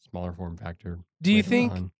smaller form factor. Do you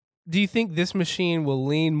think this machine will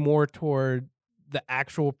lean more toward the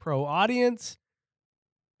actual pro audience,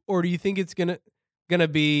 or do you think it's gonna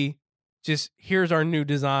be just, here's our new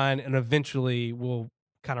design, and eventually we'll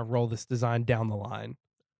kind of roll this design down the line?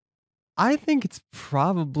 I think it's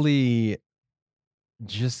probably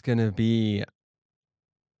just gonna be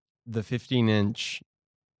the 15-inch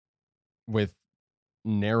with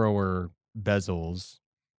narrower bezels,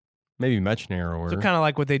 maybe much narrower. So kind of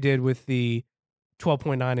like what they did with the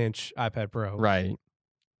 12.9-inch iPad Pro. Right.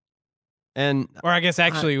 Or I guess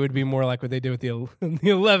actually it would be more like what they did with the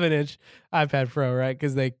 11-inch iPad Pro, right?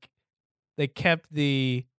 Because they kept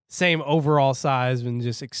the same overall size and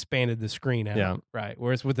just expanded the screen out. Yeah. Right.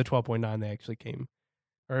 Whereas with the 12.9, they actually came.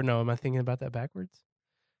 Or no, am I thinking about that backwards?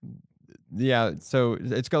 Yeah. So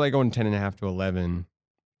it's got like going 10.5 to 11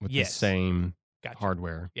 with the same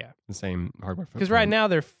hardware. Yeah. The same hardware. Because right now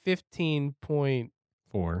they're 15.4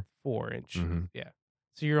 inch. Mm-hmm. Yeah.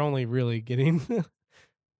 So you're only really getting,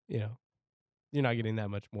 you're not getting that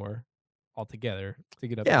much more altogether to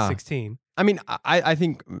get up to 16. I mean, I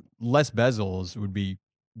think less bezels would be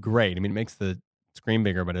great. I mean, it makes the screen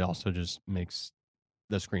bigger, but it also just makes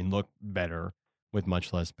the screen look better with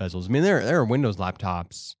much less bezels. I mean, there are Windows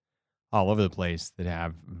laptops all over the place that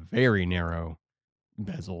have very narrow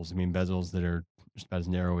bezels. I mean, bezels that are just about as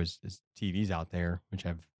narrow as TVs out there, which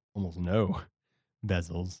have almost no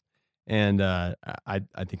bezels. And I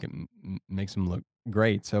think it makes them look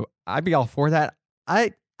great. So I'd be all for that.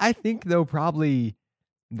 I think, though, probably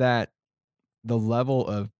that the level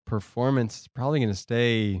of performance is probably going to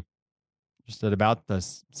stay just at about the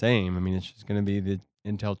same. I mean, it's just going to be the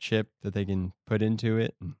Intel chip that they can put into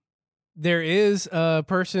it. There is a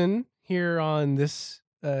person here on this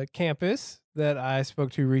campus that I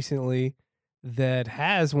spoke to recently that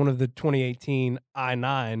has one of the 2018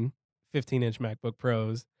 i9 15-inch MacBook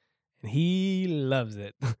Pros, and he loves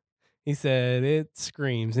it. He said it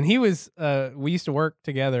screams. And he was we used to work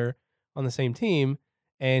together on the same team,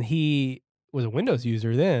 and he was a Windows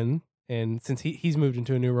user then. And since he's moved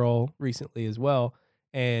into a new role recently as well,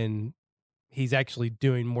 and he's actually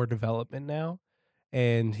doing more development now,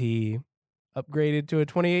 and he upgraded to a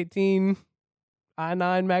 2018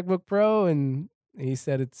 i9 MacBook Pro, and he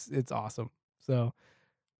said it's awesome. So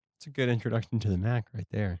It's a good introduction to the Mac right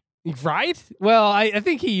there. right? Well, I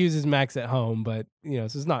think he uses Macs at home, but so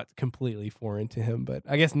it's not completely foreign to him. But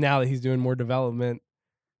I guess now that he's doing more development,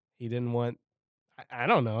 he didn't want. I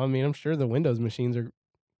don't know. I mean, I'm sure the Windows machines are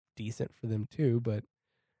decent for them too, but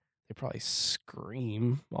they probably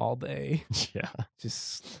scream all day, Yeah.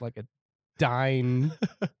 just like a dying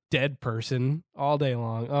dead person all day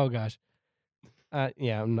long. Oh gosh.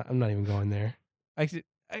 Yeah, I'm not even going there. I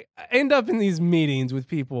end up in these meetings with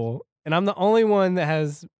people, and I'm the only one that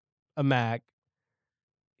has a Mac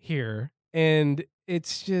here, and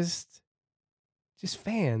it's just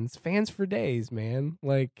fans for days, man.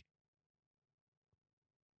 Like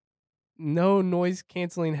no noise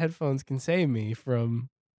canceling headphones can save me from,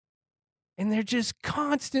 and they're just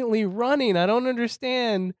constantly running. I don't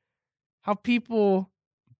understand how people.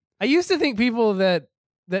 I used to think people that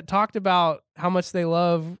talked about how much they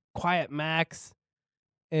love quiet Macs,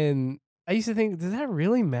 and I used to think, does that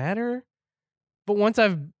really matter? But once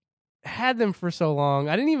I've had them for so long,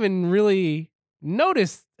 I didn't even really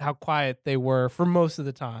notice how quiet they were for most of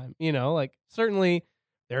the time. Like certainly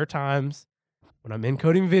there are times when I'm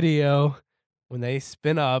encoding video when they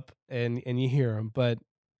spin up and you hear them, but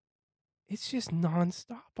it's just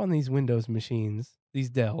nonstop on these Windows machines, these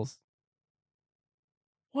Dells.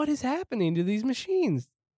 What is happening to these machines?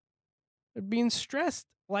 They're being stressed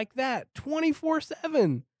like that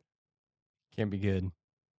 24/7. Can't be good.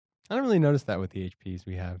 I don't really notice that with the HPs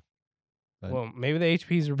we have. But Well, maybe the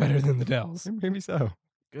HPs are better than the Dells. maybe so.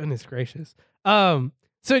 Goodness gracious. So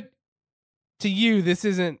to you, this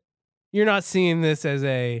isn't, you're not seeing this as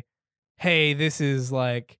a, hey, this is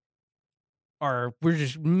like, or we're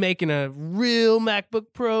just making a real MacBook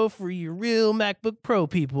Pro for your real MacBook Pro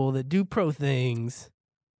people that do pro things.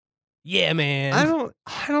 Yeah, man. I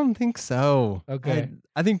don't think so. Okay.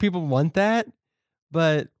 I think people want that,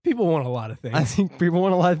 but People want a lot of I things. think people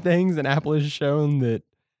want a lot of things, and Apple has shown that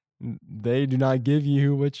they do not give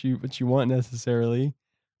you what you want necessarily.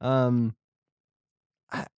 I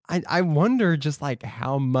wonder just like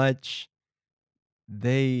how much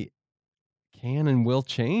they can and will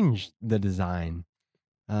change the design.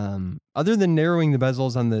 Other than narrowing the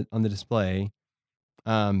bezels on the display,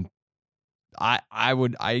 um, I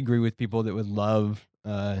agree with people that would love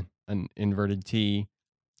an inverted T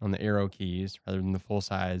on the arrow keys rather than the full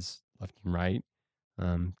size left and right,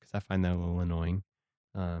 because I find that a little annoying.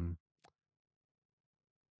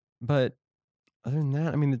 But other than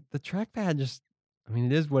that, I mean, the trackpad just, I mean,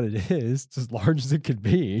 it is what it is. It's as large as it could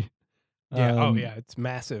be. Yeah. Oh, yeah. It's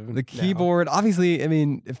massive. The now. keyboard, obviously, I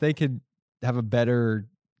mean, if they could have a better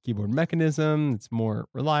keyboard mechanism, it's more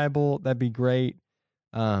reliable, that'd be great.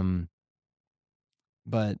 But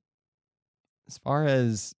as far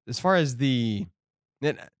as the,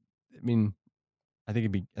 I mean, I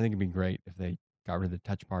think it'd be great if they got rid of the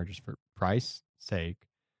touch bar just for price sake,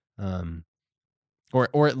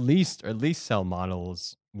 or at least sell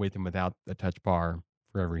models with and without the touch bar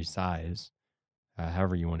for every size,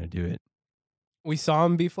 however you want to do it. We saw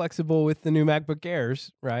them be flexible with the new MacBook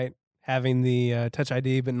Airs, right? Having the Touch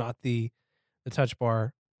ID, but not the touch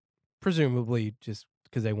bar, presumably just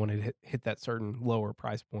because they wanted to hit that certain lower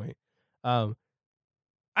price point.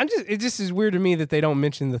 It just is weird to me that they don't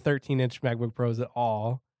mention the 13-inch MacBook Pros at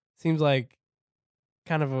all. Seems like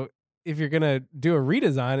kind of if you're gonna do a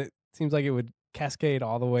redesign, it seems like it would cascade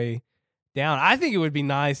all the way down. I think it would be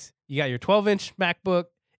nice. You got your 12-inch MacBook.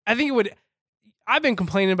 I think it would. I've been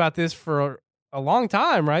complaining about this for a long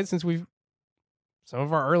time, right? Since some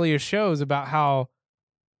of our earliest shows about how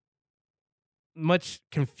much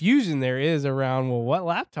confusion there is around, well, what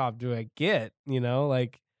laptop do I get?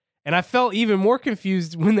 And I felt even more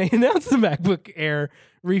confused when they announced the MacBook Air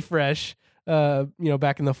refresh,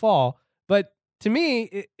 back in the fall. But to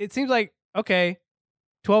me, it seems like, okay,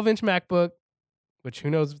 12-inch MacBook, which who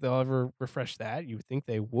knows if they'll ever refresh that. You would think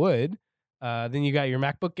they would. Then you got your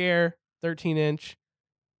MacBook Air, 13-inch.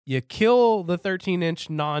 You kill the 13-inch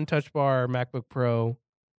non-touch bar MacBook Pro.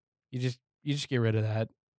 You just get rid of that.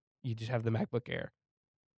 You just have the MacBook Air.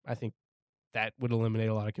 I think that would eliminate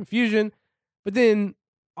a lot of confusion. But then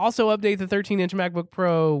also update the 13-inch MacBook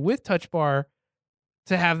Pro with touch bar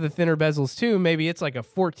to have the thinner bezels too. Maybe it's like a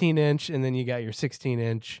 14-inch, and then you got your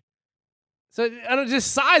 16-inch. So I don't,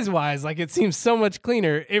 just size-wise, like it seems so much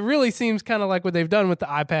cleaner. It really seems kind of like what they've done with the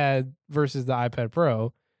iPad versus the iPad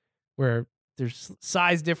Pro, where there's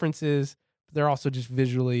size differences, They're also just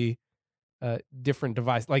visually different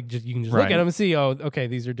device. Like just you can just look Right. at them and see, oh, okay,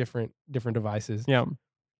 these are different devices. Yeah.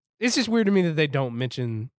 It's just weird to me that they don't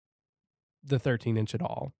mention the 13-inch at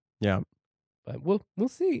all. Yeah. But we'll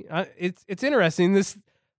see. It's interesting. This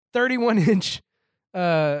 31-inch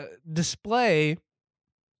display,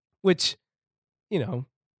 which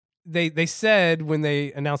they said when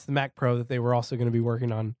they announced the Mac Pro that they were also going to be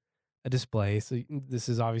working on a display. So this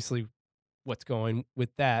is obviously what's going with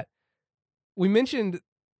that. We mentioned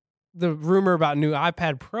the rumor about new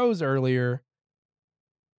iPad Pros earlier.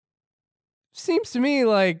 Seems to me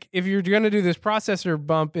like if you're going to do this processor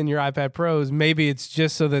bump in your iPad Pros, maybe it's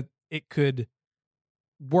just so that it could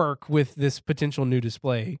work with this potential new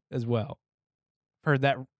display as well. Heard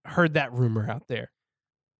that rumor out there.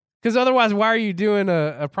 Because otherwise, why are you doing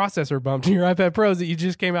a processor bump to your iPad Pros that you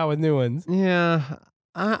just came out with new ones? Yeah.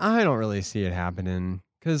 I don't really see it happening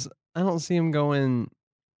because I don't see them going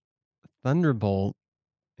Thunderbolt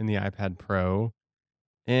in the iPad Pro.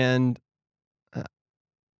 And I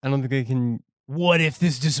don't think they can. What if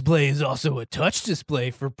this display is also a touch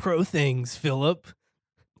display for pro things, Philip?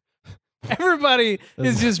 Everybody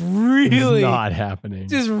is just really not happening.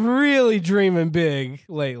 Just really dreaming big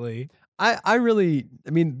lately. I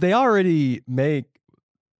mean, they already make.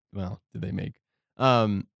 Well, do they make?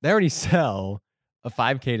 They already sell a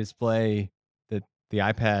 5K display that the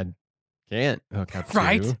iPad can't hook up to.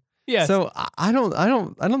 Right? Yes. So I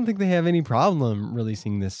don't think they have any problem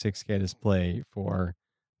releasing this 6K display for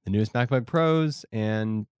the newest MacBook Pros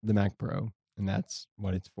and the Mac Pro, and that's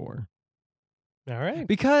what it's for. All right.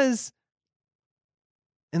 Because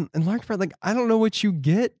in large part, like I don't know what you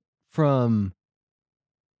get from,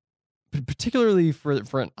 particularly for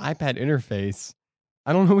an iPad interface.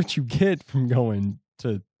 I don't know what you get from going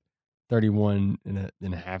to 31 and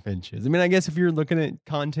a half inches. I mean, I guess if you're looking at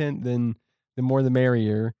content, then the more the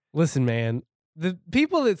merrier. Listen, man, the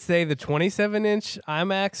people that say the 27-inch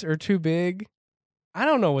iMacs are too big, I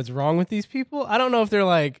don't know what's wrong with these people. I don't know if they're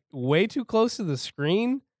like way too close to the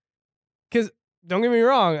screen. Because don't get me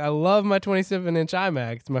wrong, I love my 27-inch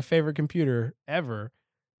iMac. It's my favorite computer ever.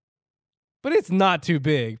 But it's not too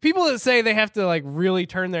big. People that say they have to like really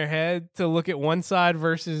turn their head to look at one side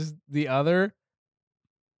versus the other,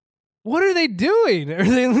 what are they doing?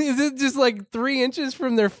 Is it just like 3 inches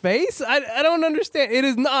from their face? I don't understand. It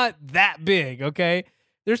is not that big, okay?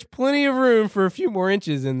 There's plenty of room for a few more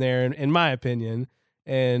inches in there, in my opinion.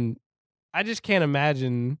 And I just can't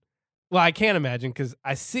imagine. Well, I can't imagine because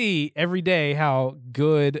I see every day how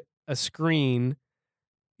good a screen,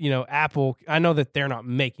 Apple, I know that they're not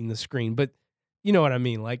making the screen, but you know what I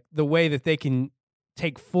mean? Like the way that they can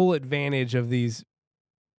take full advantage of these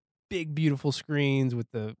big, beautiful screens with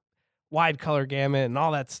the wide color gamut and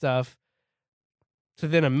all that stuff. To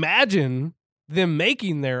then imagine them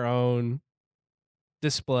making their own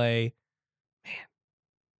display. Man,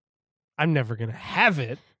 I'm never going to have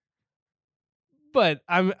it, but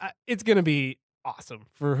it's going to be awesome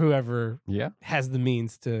for whoever has the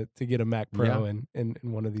means to get a Mac Pro and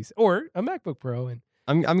one of these, or a MacBook Pro. And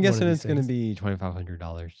I'm guessing it's going to be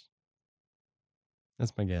 $2,500.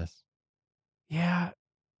 That's my guess. Yeah.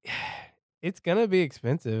 It's going to be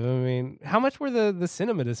expensive. I mean, how much were the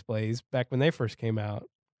cinema displays back when they first came out?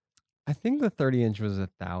 I think the 30-inch was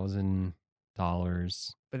 $1,000.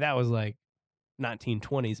 But that was like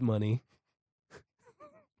 1920s money.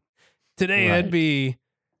 Today it'd be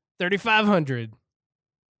 $3,500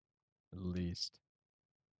 at least.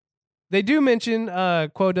 They do mention,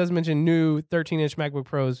 Quo does mention new 13-inch MacBook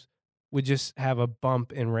Pros would just have a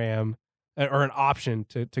bump in RAM or an option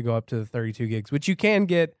to go up to the 32 gigs, which you can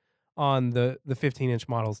get on the 15-inch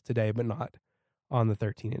models today, but not on the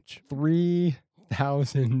 13-inch.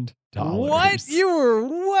 $3,000. What? You were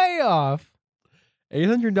way off.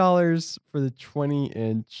 $800 for the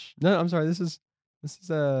 20-inch. No, I'm sorry. This is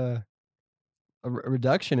a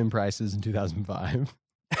reduction in prices in 2005.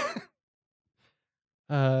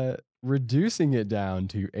 Reducing it down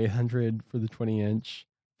to $800 for the 20-inch,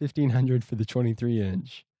 $1,500 for the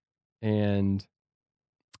 23-inch, and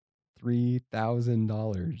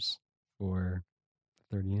 $3,000 for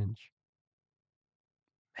the 30-inch.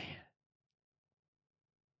 Man,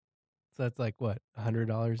 so that's like what,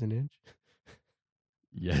 $100 an inch?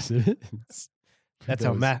 Yes, it is. That's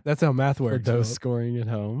how math works. For those scoring at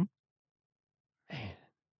home. Man,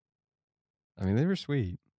 I mean, they were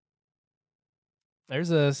sweet.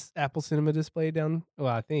 There's a Apple Cinema display down. Well,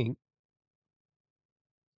 I think.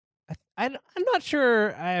 I'm not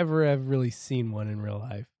sure I ever have really seen one in real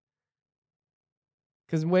life.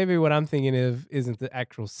 Because maybe what I'm thinking of isn't the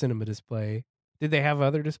actual cinema display. Did they have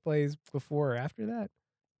other displays before or after that?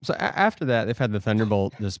 So after that, they've had the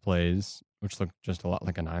Thunderbolt displays, which look just a lot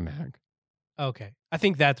like an iMac. Okay, I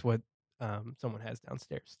think that's what someone has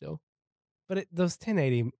downstairs still. But those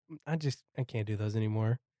 1080, I can't do those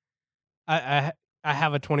anymore. I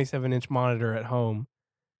have a 27-inch monitor at home,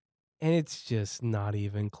 and it's just not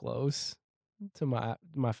even close to my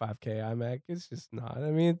 5K iMac. It's just not.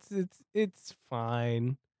 I mean, it's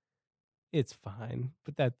fine. It's fine,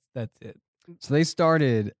 but that's it. So they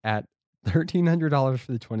started at $1,300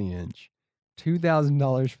 for the 20-inch,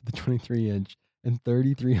 $2,000 for the 23-inch, and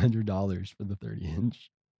 $3,300 for the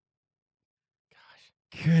 30-inch.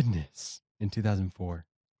 Gosh, Goodness. In 2004.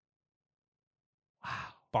 wow,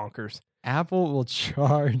 bonkers. Apple will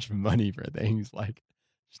charge money for things like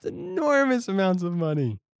just enormous amounts of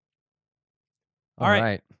money. All right.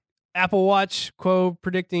 right. Apple Watch quote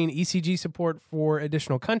predicting ECG support for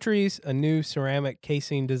additional countries, a new ceramic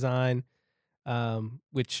casing design,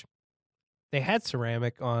 which they had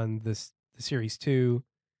ceramic on the Series 2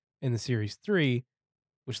 and the Series 3,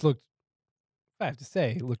 which looked, if I have to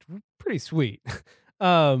say, looked pretty sweet.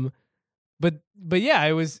 But yeah,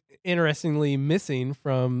 it was interestingly missing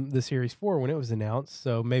from the Series 4 when it was announced.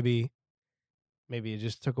 So maybe it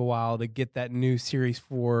just took a while to get that new Series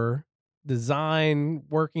 4 design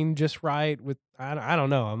working just right. With I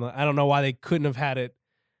don't know. I don't know why they couldn't have had it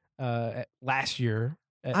last year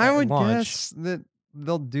I at would launch. guess that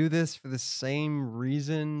they'll do this for the same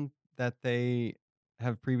reason that they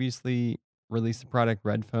have previously released the product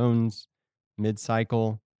Red Phones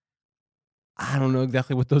mid-cycle. I don't know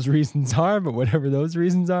exactly what those reasons are, but whatever those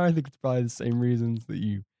reasons are, I think it's probably the same reasons that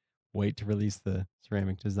you wait to release the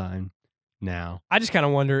ceramic design now. I just kind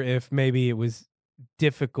of wonder if maybe it was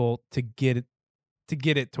difficult to get it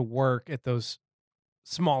to work at those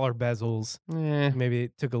smaller bezels. Maybe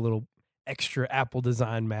it took a little extra Apple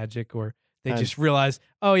design magic, or they just realized,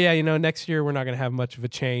 oh yeah, next year we're not going to have much of a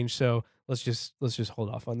change, so let's just hold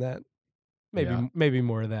off on that. Maybe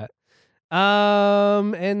more of that.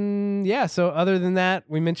 And yeah, so other than that,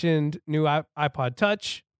 we mentioned new iPod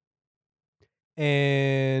Touch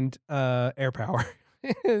and AirPower.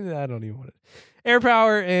 I don't even want it.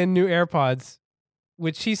 AirPower and new AirPods,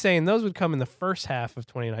 which he's saying those would come in the first half of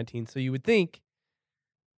 2019. So you would think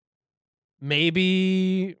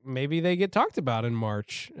maybe they get talked about in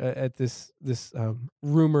March at this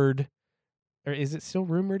rumored, or is it still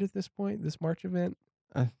rumored at this point, this March event?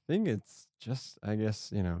 I think it's just, I guess,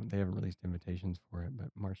 they haven't released invitations for it, but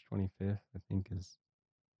March 25th, I think, is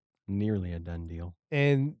nearly a done deal.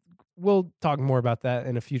 And we'll talk more about that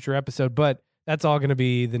in a future episode, but that's all going to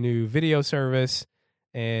be the new video service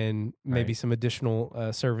and maybe some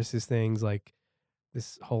additional services, things like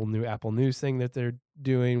this whole new Apple News thing that they're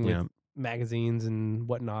doing with magazines and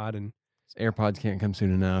whatnot. And AirPods can't come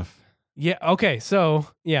soon enough. Yeah. Okay. So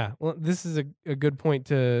yeah, well, this is a good point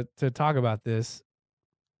to talk about this.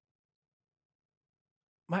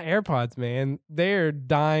 My AirPods, man, they're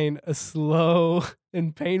dying a slow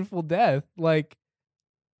and painful death. Like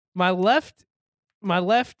my left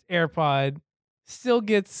AirPod still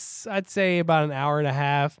gets, I'd say, about an hour and a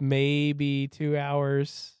half, maybe 2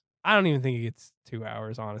 hours. I don't even think it gets 2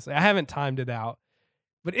 hours, honestly. I haven't timed it out.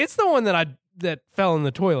 But it's the one that fell in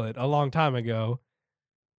the toilet a long time ago.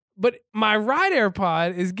 But my right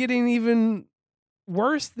AirPod is getting even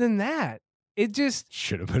worse than that. It just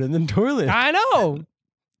should have put it in the toilet. I know.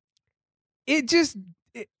 It just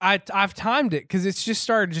I've timed it because it's just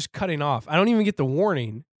started just cutting off. I don't even get the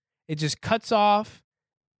warning. It just cuts off,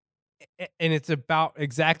 and it's about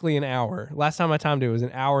exactly an hour. Last time I timed it was an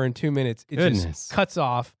hour and 2 minutes. It just cuts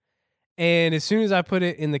off, and as soon as I put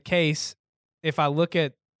it in the case, if I look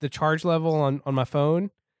at the charge level on my phone,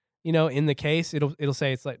 in the case, it'll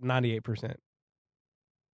say it's like 98%.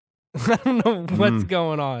 I don't know what's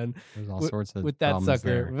going on. There's all sorts of with that sucker.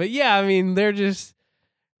 there. But yeah, I mean, they're just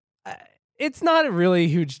it's not really a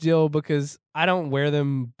huge deal because I don't wear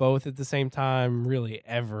them both at the same time really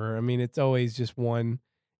ever. I mean, it's always just one.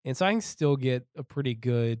 And so I can still get a pretty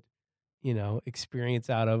good, experience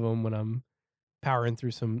out of them when I'm powering through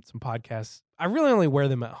some podcasts. I really only wear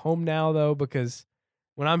them at home now though, because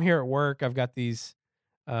when I'm here at work, I've got these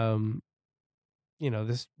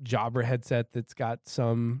this Jabra headset that's got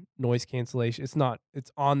some noise cancellation.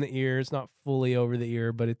 It's on the ear, it's not fully over the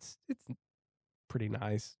ear, but it's pretty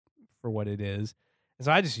nice for what it is. And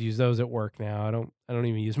so I just use those at work now. I don't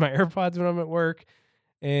even use my AirPods when I'm at work.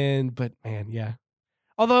 But man, yeah.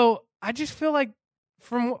 Although I just feel like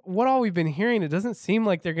from what all we've been hearing, it doesn't seem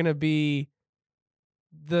like they're going to be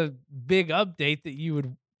the big update that you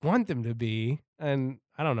would want them to be. And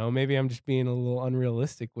I don't know, maybe I'm just being a little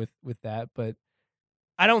unrealistic with that, but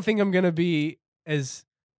I don't think I'm going to be as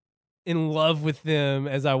in love with them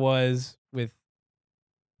as I was with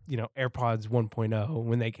AirPods 1.0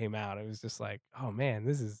 when they came out. It was just like, oh man,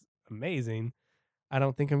 this is amazing. I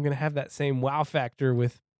don't think I'm gonna have that same wow factor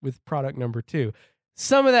with product number 2.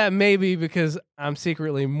 Some of that may be because I'm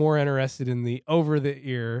secretly more interested in the over the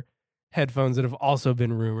ear headphones that have also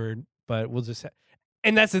been rumored, but we'll just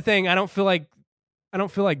and that's the thing. I don't feel like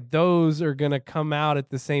those are gonna come out at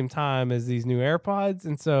the same time as these new AirPods,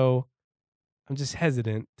 and so I'm just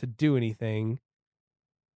hesitant to do anything.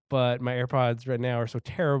 But my AirPods right now are so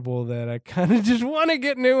terrible that I kind of just want to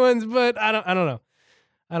get new ones, but I don't know.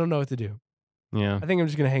 I don't know what to do. Yeah. I think I'm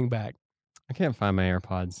just gonna hang back. I can't find my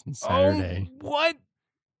AirPods since Saturday. Oh, what?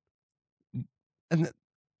 And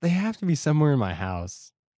they have to be somewhere in my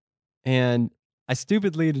house. And I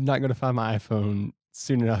stupidly did not go to find my iPhone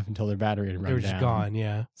soon enough until their battery had run They were down. just gone,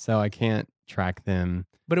 yeah. So I can't track them.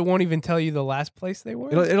 But it won't even tell you the last place they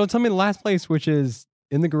were? It'll tell me the last place, which is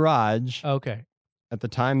in the garage. Okay. At the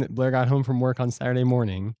time that Blair got home from work on Saturday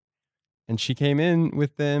morning. And she came in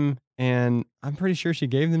with them, and I'm pretty sure she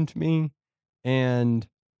gave them to me. And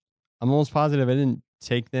I'm almost positive I didn't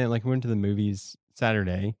take them. Like, we went to the movies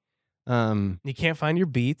Saturday. You can't find your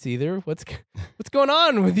Beats either. What's going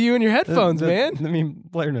on with you and your headphones, man? I mean,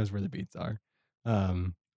 Blair knows where the Beats are.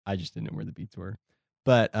 I just didn't know where the Beats were.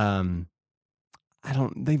 But I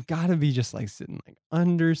don't. They've got to be just like sitting like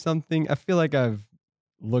under something. I feel like I've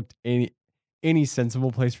looked any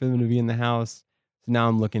sensible place for them to be in the house. So now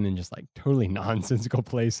I'm looking in just like totally nonsensical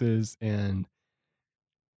places, and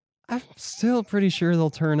I'm still pretty sure they'll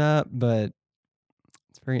turn up, but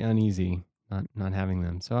it's very uneasy not having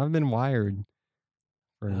them. So I've been wired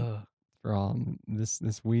for all this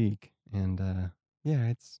week, and yeah,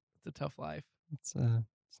 it's a tough life. It's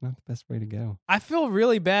not the best way to go. I feel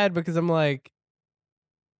really bad because I'm like,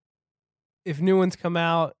 if new ones come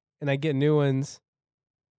out and I get new ones,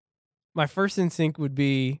 my first instinct would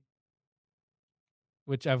be,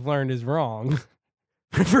 which I've learned is wrong.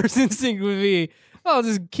 My first instinct would be, I'll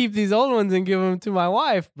just keep these old ones and give them to my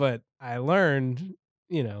wife. But I learned,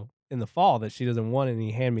 in the fall that she doesn't want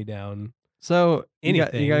any hand-me-down. So you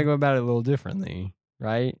got anything. to go about it a little differently,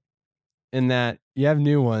 right? In that you have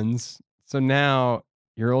new ones. So now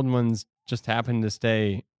your old ones just happen to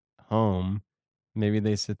stay home. Maybe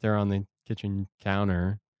they sit there on the kitchen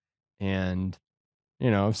counter, and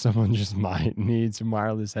if someone just might need some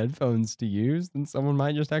wireless headphones to use, then someone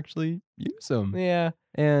might just actually use them. Yeah.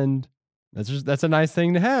 And that's a nice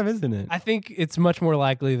thing to have, isn't it? I think it's much more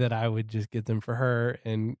likely that I would just get them for her.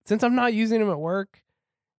 And since I'm not using them at work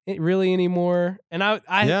really anymore, and I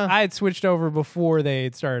had switched over before they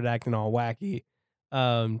had started acting all wacky,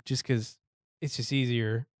 just because it's just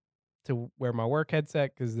easier to wear my work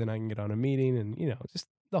headset because then I can get on a meeting and, just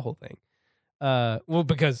the whole thing. Well,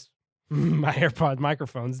 because my AirPod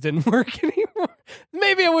microphones didn't work anymore.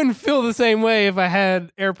 Maybe I wouldn't feel the same way if I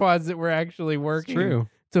had AirPods that were actually working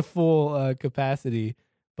to full capacity.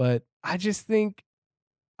 But I just think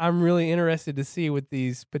I'm really interested to see what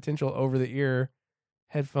these potential over-the-ear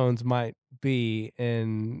headphones might be.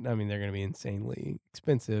 And, I mean, they're going to be insanely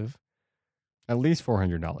expensive. At least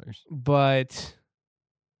 $400. But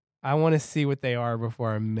I want to see what they are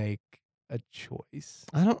before I make a choice.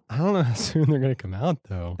 I don't know how soon they're going to come out,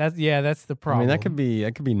 though. That's the problem. I mean,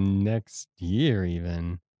 that could be next year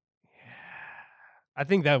even. Yeah. I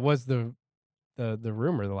think that was the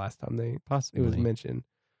rumor the last time it was mentioned.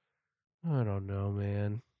 I don't know,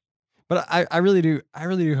 man. But I really do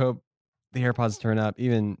hope the AirPods turn up,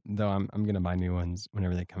 even though I'm going to buy new ones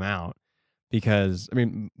whenever they come out, because I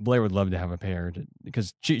mean, Blair would love to have a pair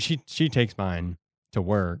because she takes mine to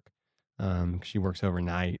work. She works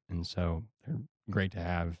overnight, and so they're great to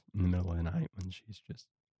have in the middle of the night when she's just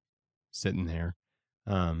sitting there.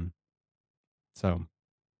 Or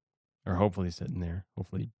hopefully sitting there.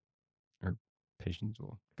 Hopefully her patients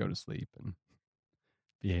will go to sleep and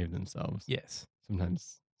behave themselves. Yes.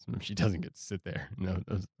 Sometimes she doesn't get to sit there. No,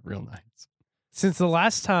 those are real nights. Since the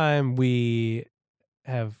last time we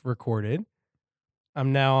have recorded,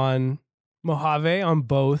 I'm now on Mojave on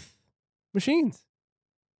both machines.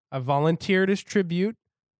 I volunteered as tribute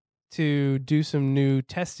to do some new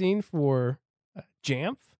testing for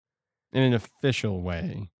Jamf. In an official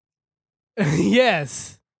way.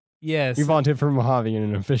 Yes. You volunteered for Mojave in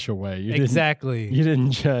an official way. Exactly. You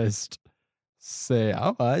didn't just say,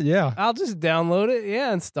 oh, yeah. I'll just download it.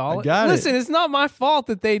 Yeah, install it. Listen, it's not my fault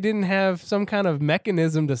that they didn't have some kind of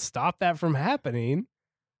mechanism to stop that from happening.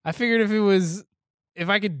 I figured if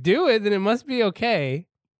I could do it, then it must be okay.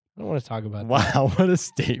 I don't want to talk about that. Wow, what a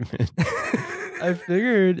statement. I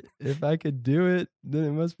figured if I could do it, then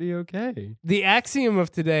it must be okay. The axiom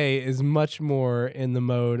of today is much more in the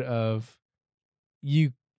mode of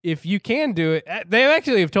if you can do it, they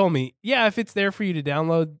actually have told me, yeah, if it's there for you to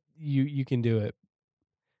download, you can do it.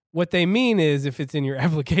 What they mean is if it's in your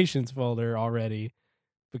applications folder already,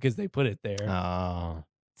 because they put it there. Oh.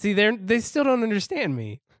 See, they still don't understand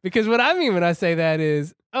me, because what I mean when I say that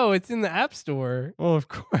is, oh, it's in the App Store. Well, of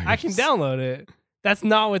course. I can download it. That's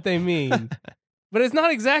not what they mean. But it's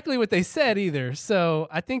not exactly what they said either. So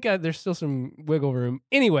I think there's still some wiggle room.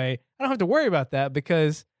 Anyway, I don't have to worry about that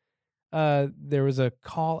because there was a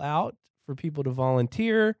call out for people to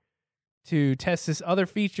volunteer to test this other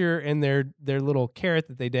feature, and their little carrot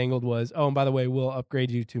that they dangled was, oh, and by the way, we'll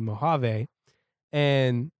upgrade you to Mojave.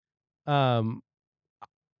 And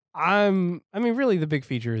really the big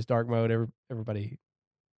feature is dark mode. Everybody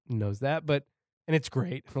knows that, and it's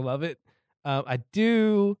great. I love it. I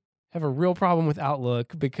do have a real problem with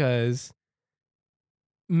Outlook because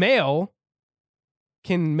Mail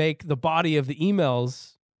can make the body of the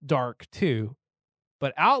emails dark too,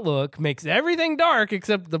 but Outlook makes everything dark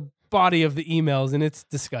except the body of the emails, and it's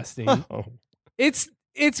disgusting. Oh.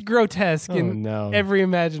 It's grotesque in every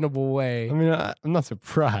imaginable way. I mean, I'm not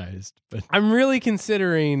surprised, but I'm really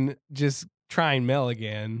considering just trying Mail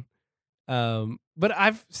again. But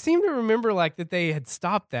I've seemed to remember like that they had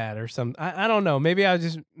stopped that or something. I don't know. Maybe I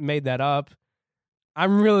just made that up.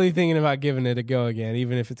 I'm really thinking about giving it a go again,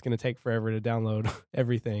 even if it's going to take forever to download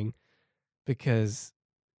everything. Because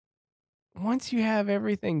once you have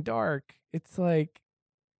everything dark, it's like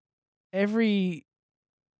every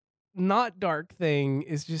not dark thing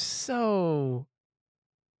is just so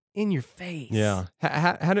in your face. Yeah.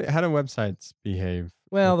 How do websites behave?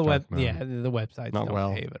 Well, with the dark mode? the websites Not don't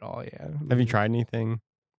well. behave at all. Yeah. Have you tried anything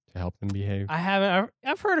to help them behave? I haven't.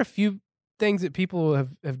 I've heard a few things that people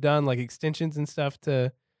have done, like extensions and stuff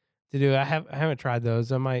to do. I haven't tried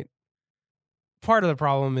those. I might. Part of the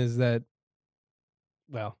problem is that,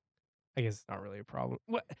 well, I guess it's not really a problem.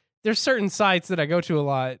 There's certain sites that I go to a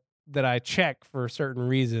lot that I check for certain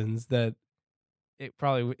reasons that it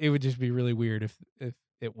would just be really weird if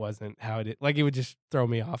it wasn't how it like it would just throw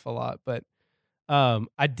me off a lot. But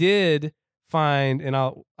I did find, and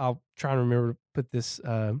I'll try and remember to put this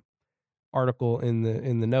article in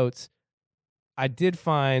the notes. I did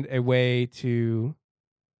find a way to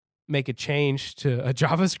make a change to a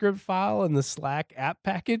JavaScript file in the Slack app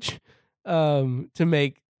package to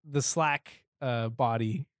make the Slack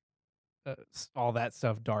body all that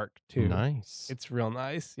stuff dark too. Nice. It's real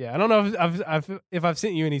nice. Yeah, I don't know if I've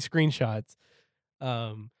sent you any screenshots,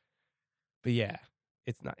 but yeah,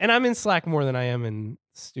 it's not. And I'm in Slack more than I am in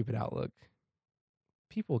stupid Outlook.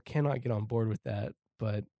 People cannot get on board with that,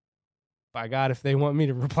 but by God, if they want me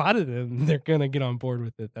to reply to them, they're gonna get on board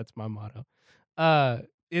with it. That's my motto.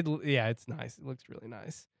 It's nice. It looks really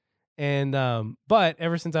nice. And but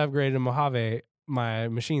ever since I've upgraded to Mojave, my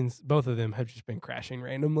machines, both of them, have just been crashing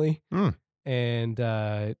randomly. And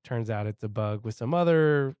it turns out it's a bug with some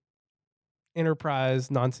other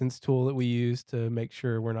enterprise nonsense tool that we use to make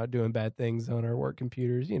sure we're not doing bad things on our work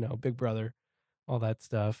computers. You know, Big Brother, all that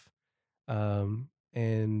stuff.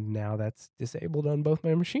 And now that's disabled on both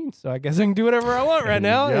my machines. So I guess I can do whatever I want right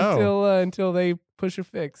now until they push a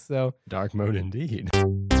fix. So dark mode indeed.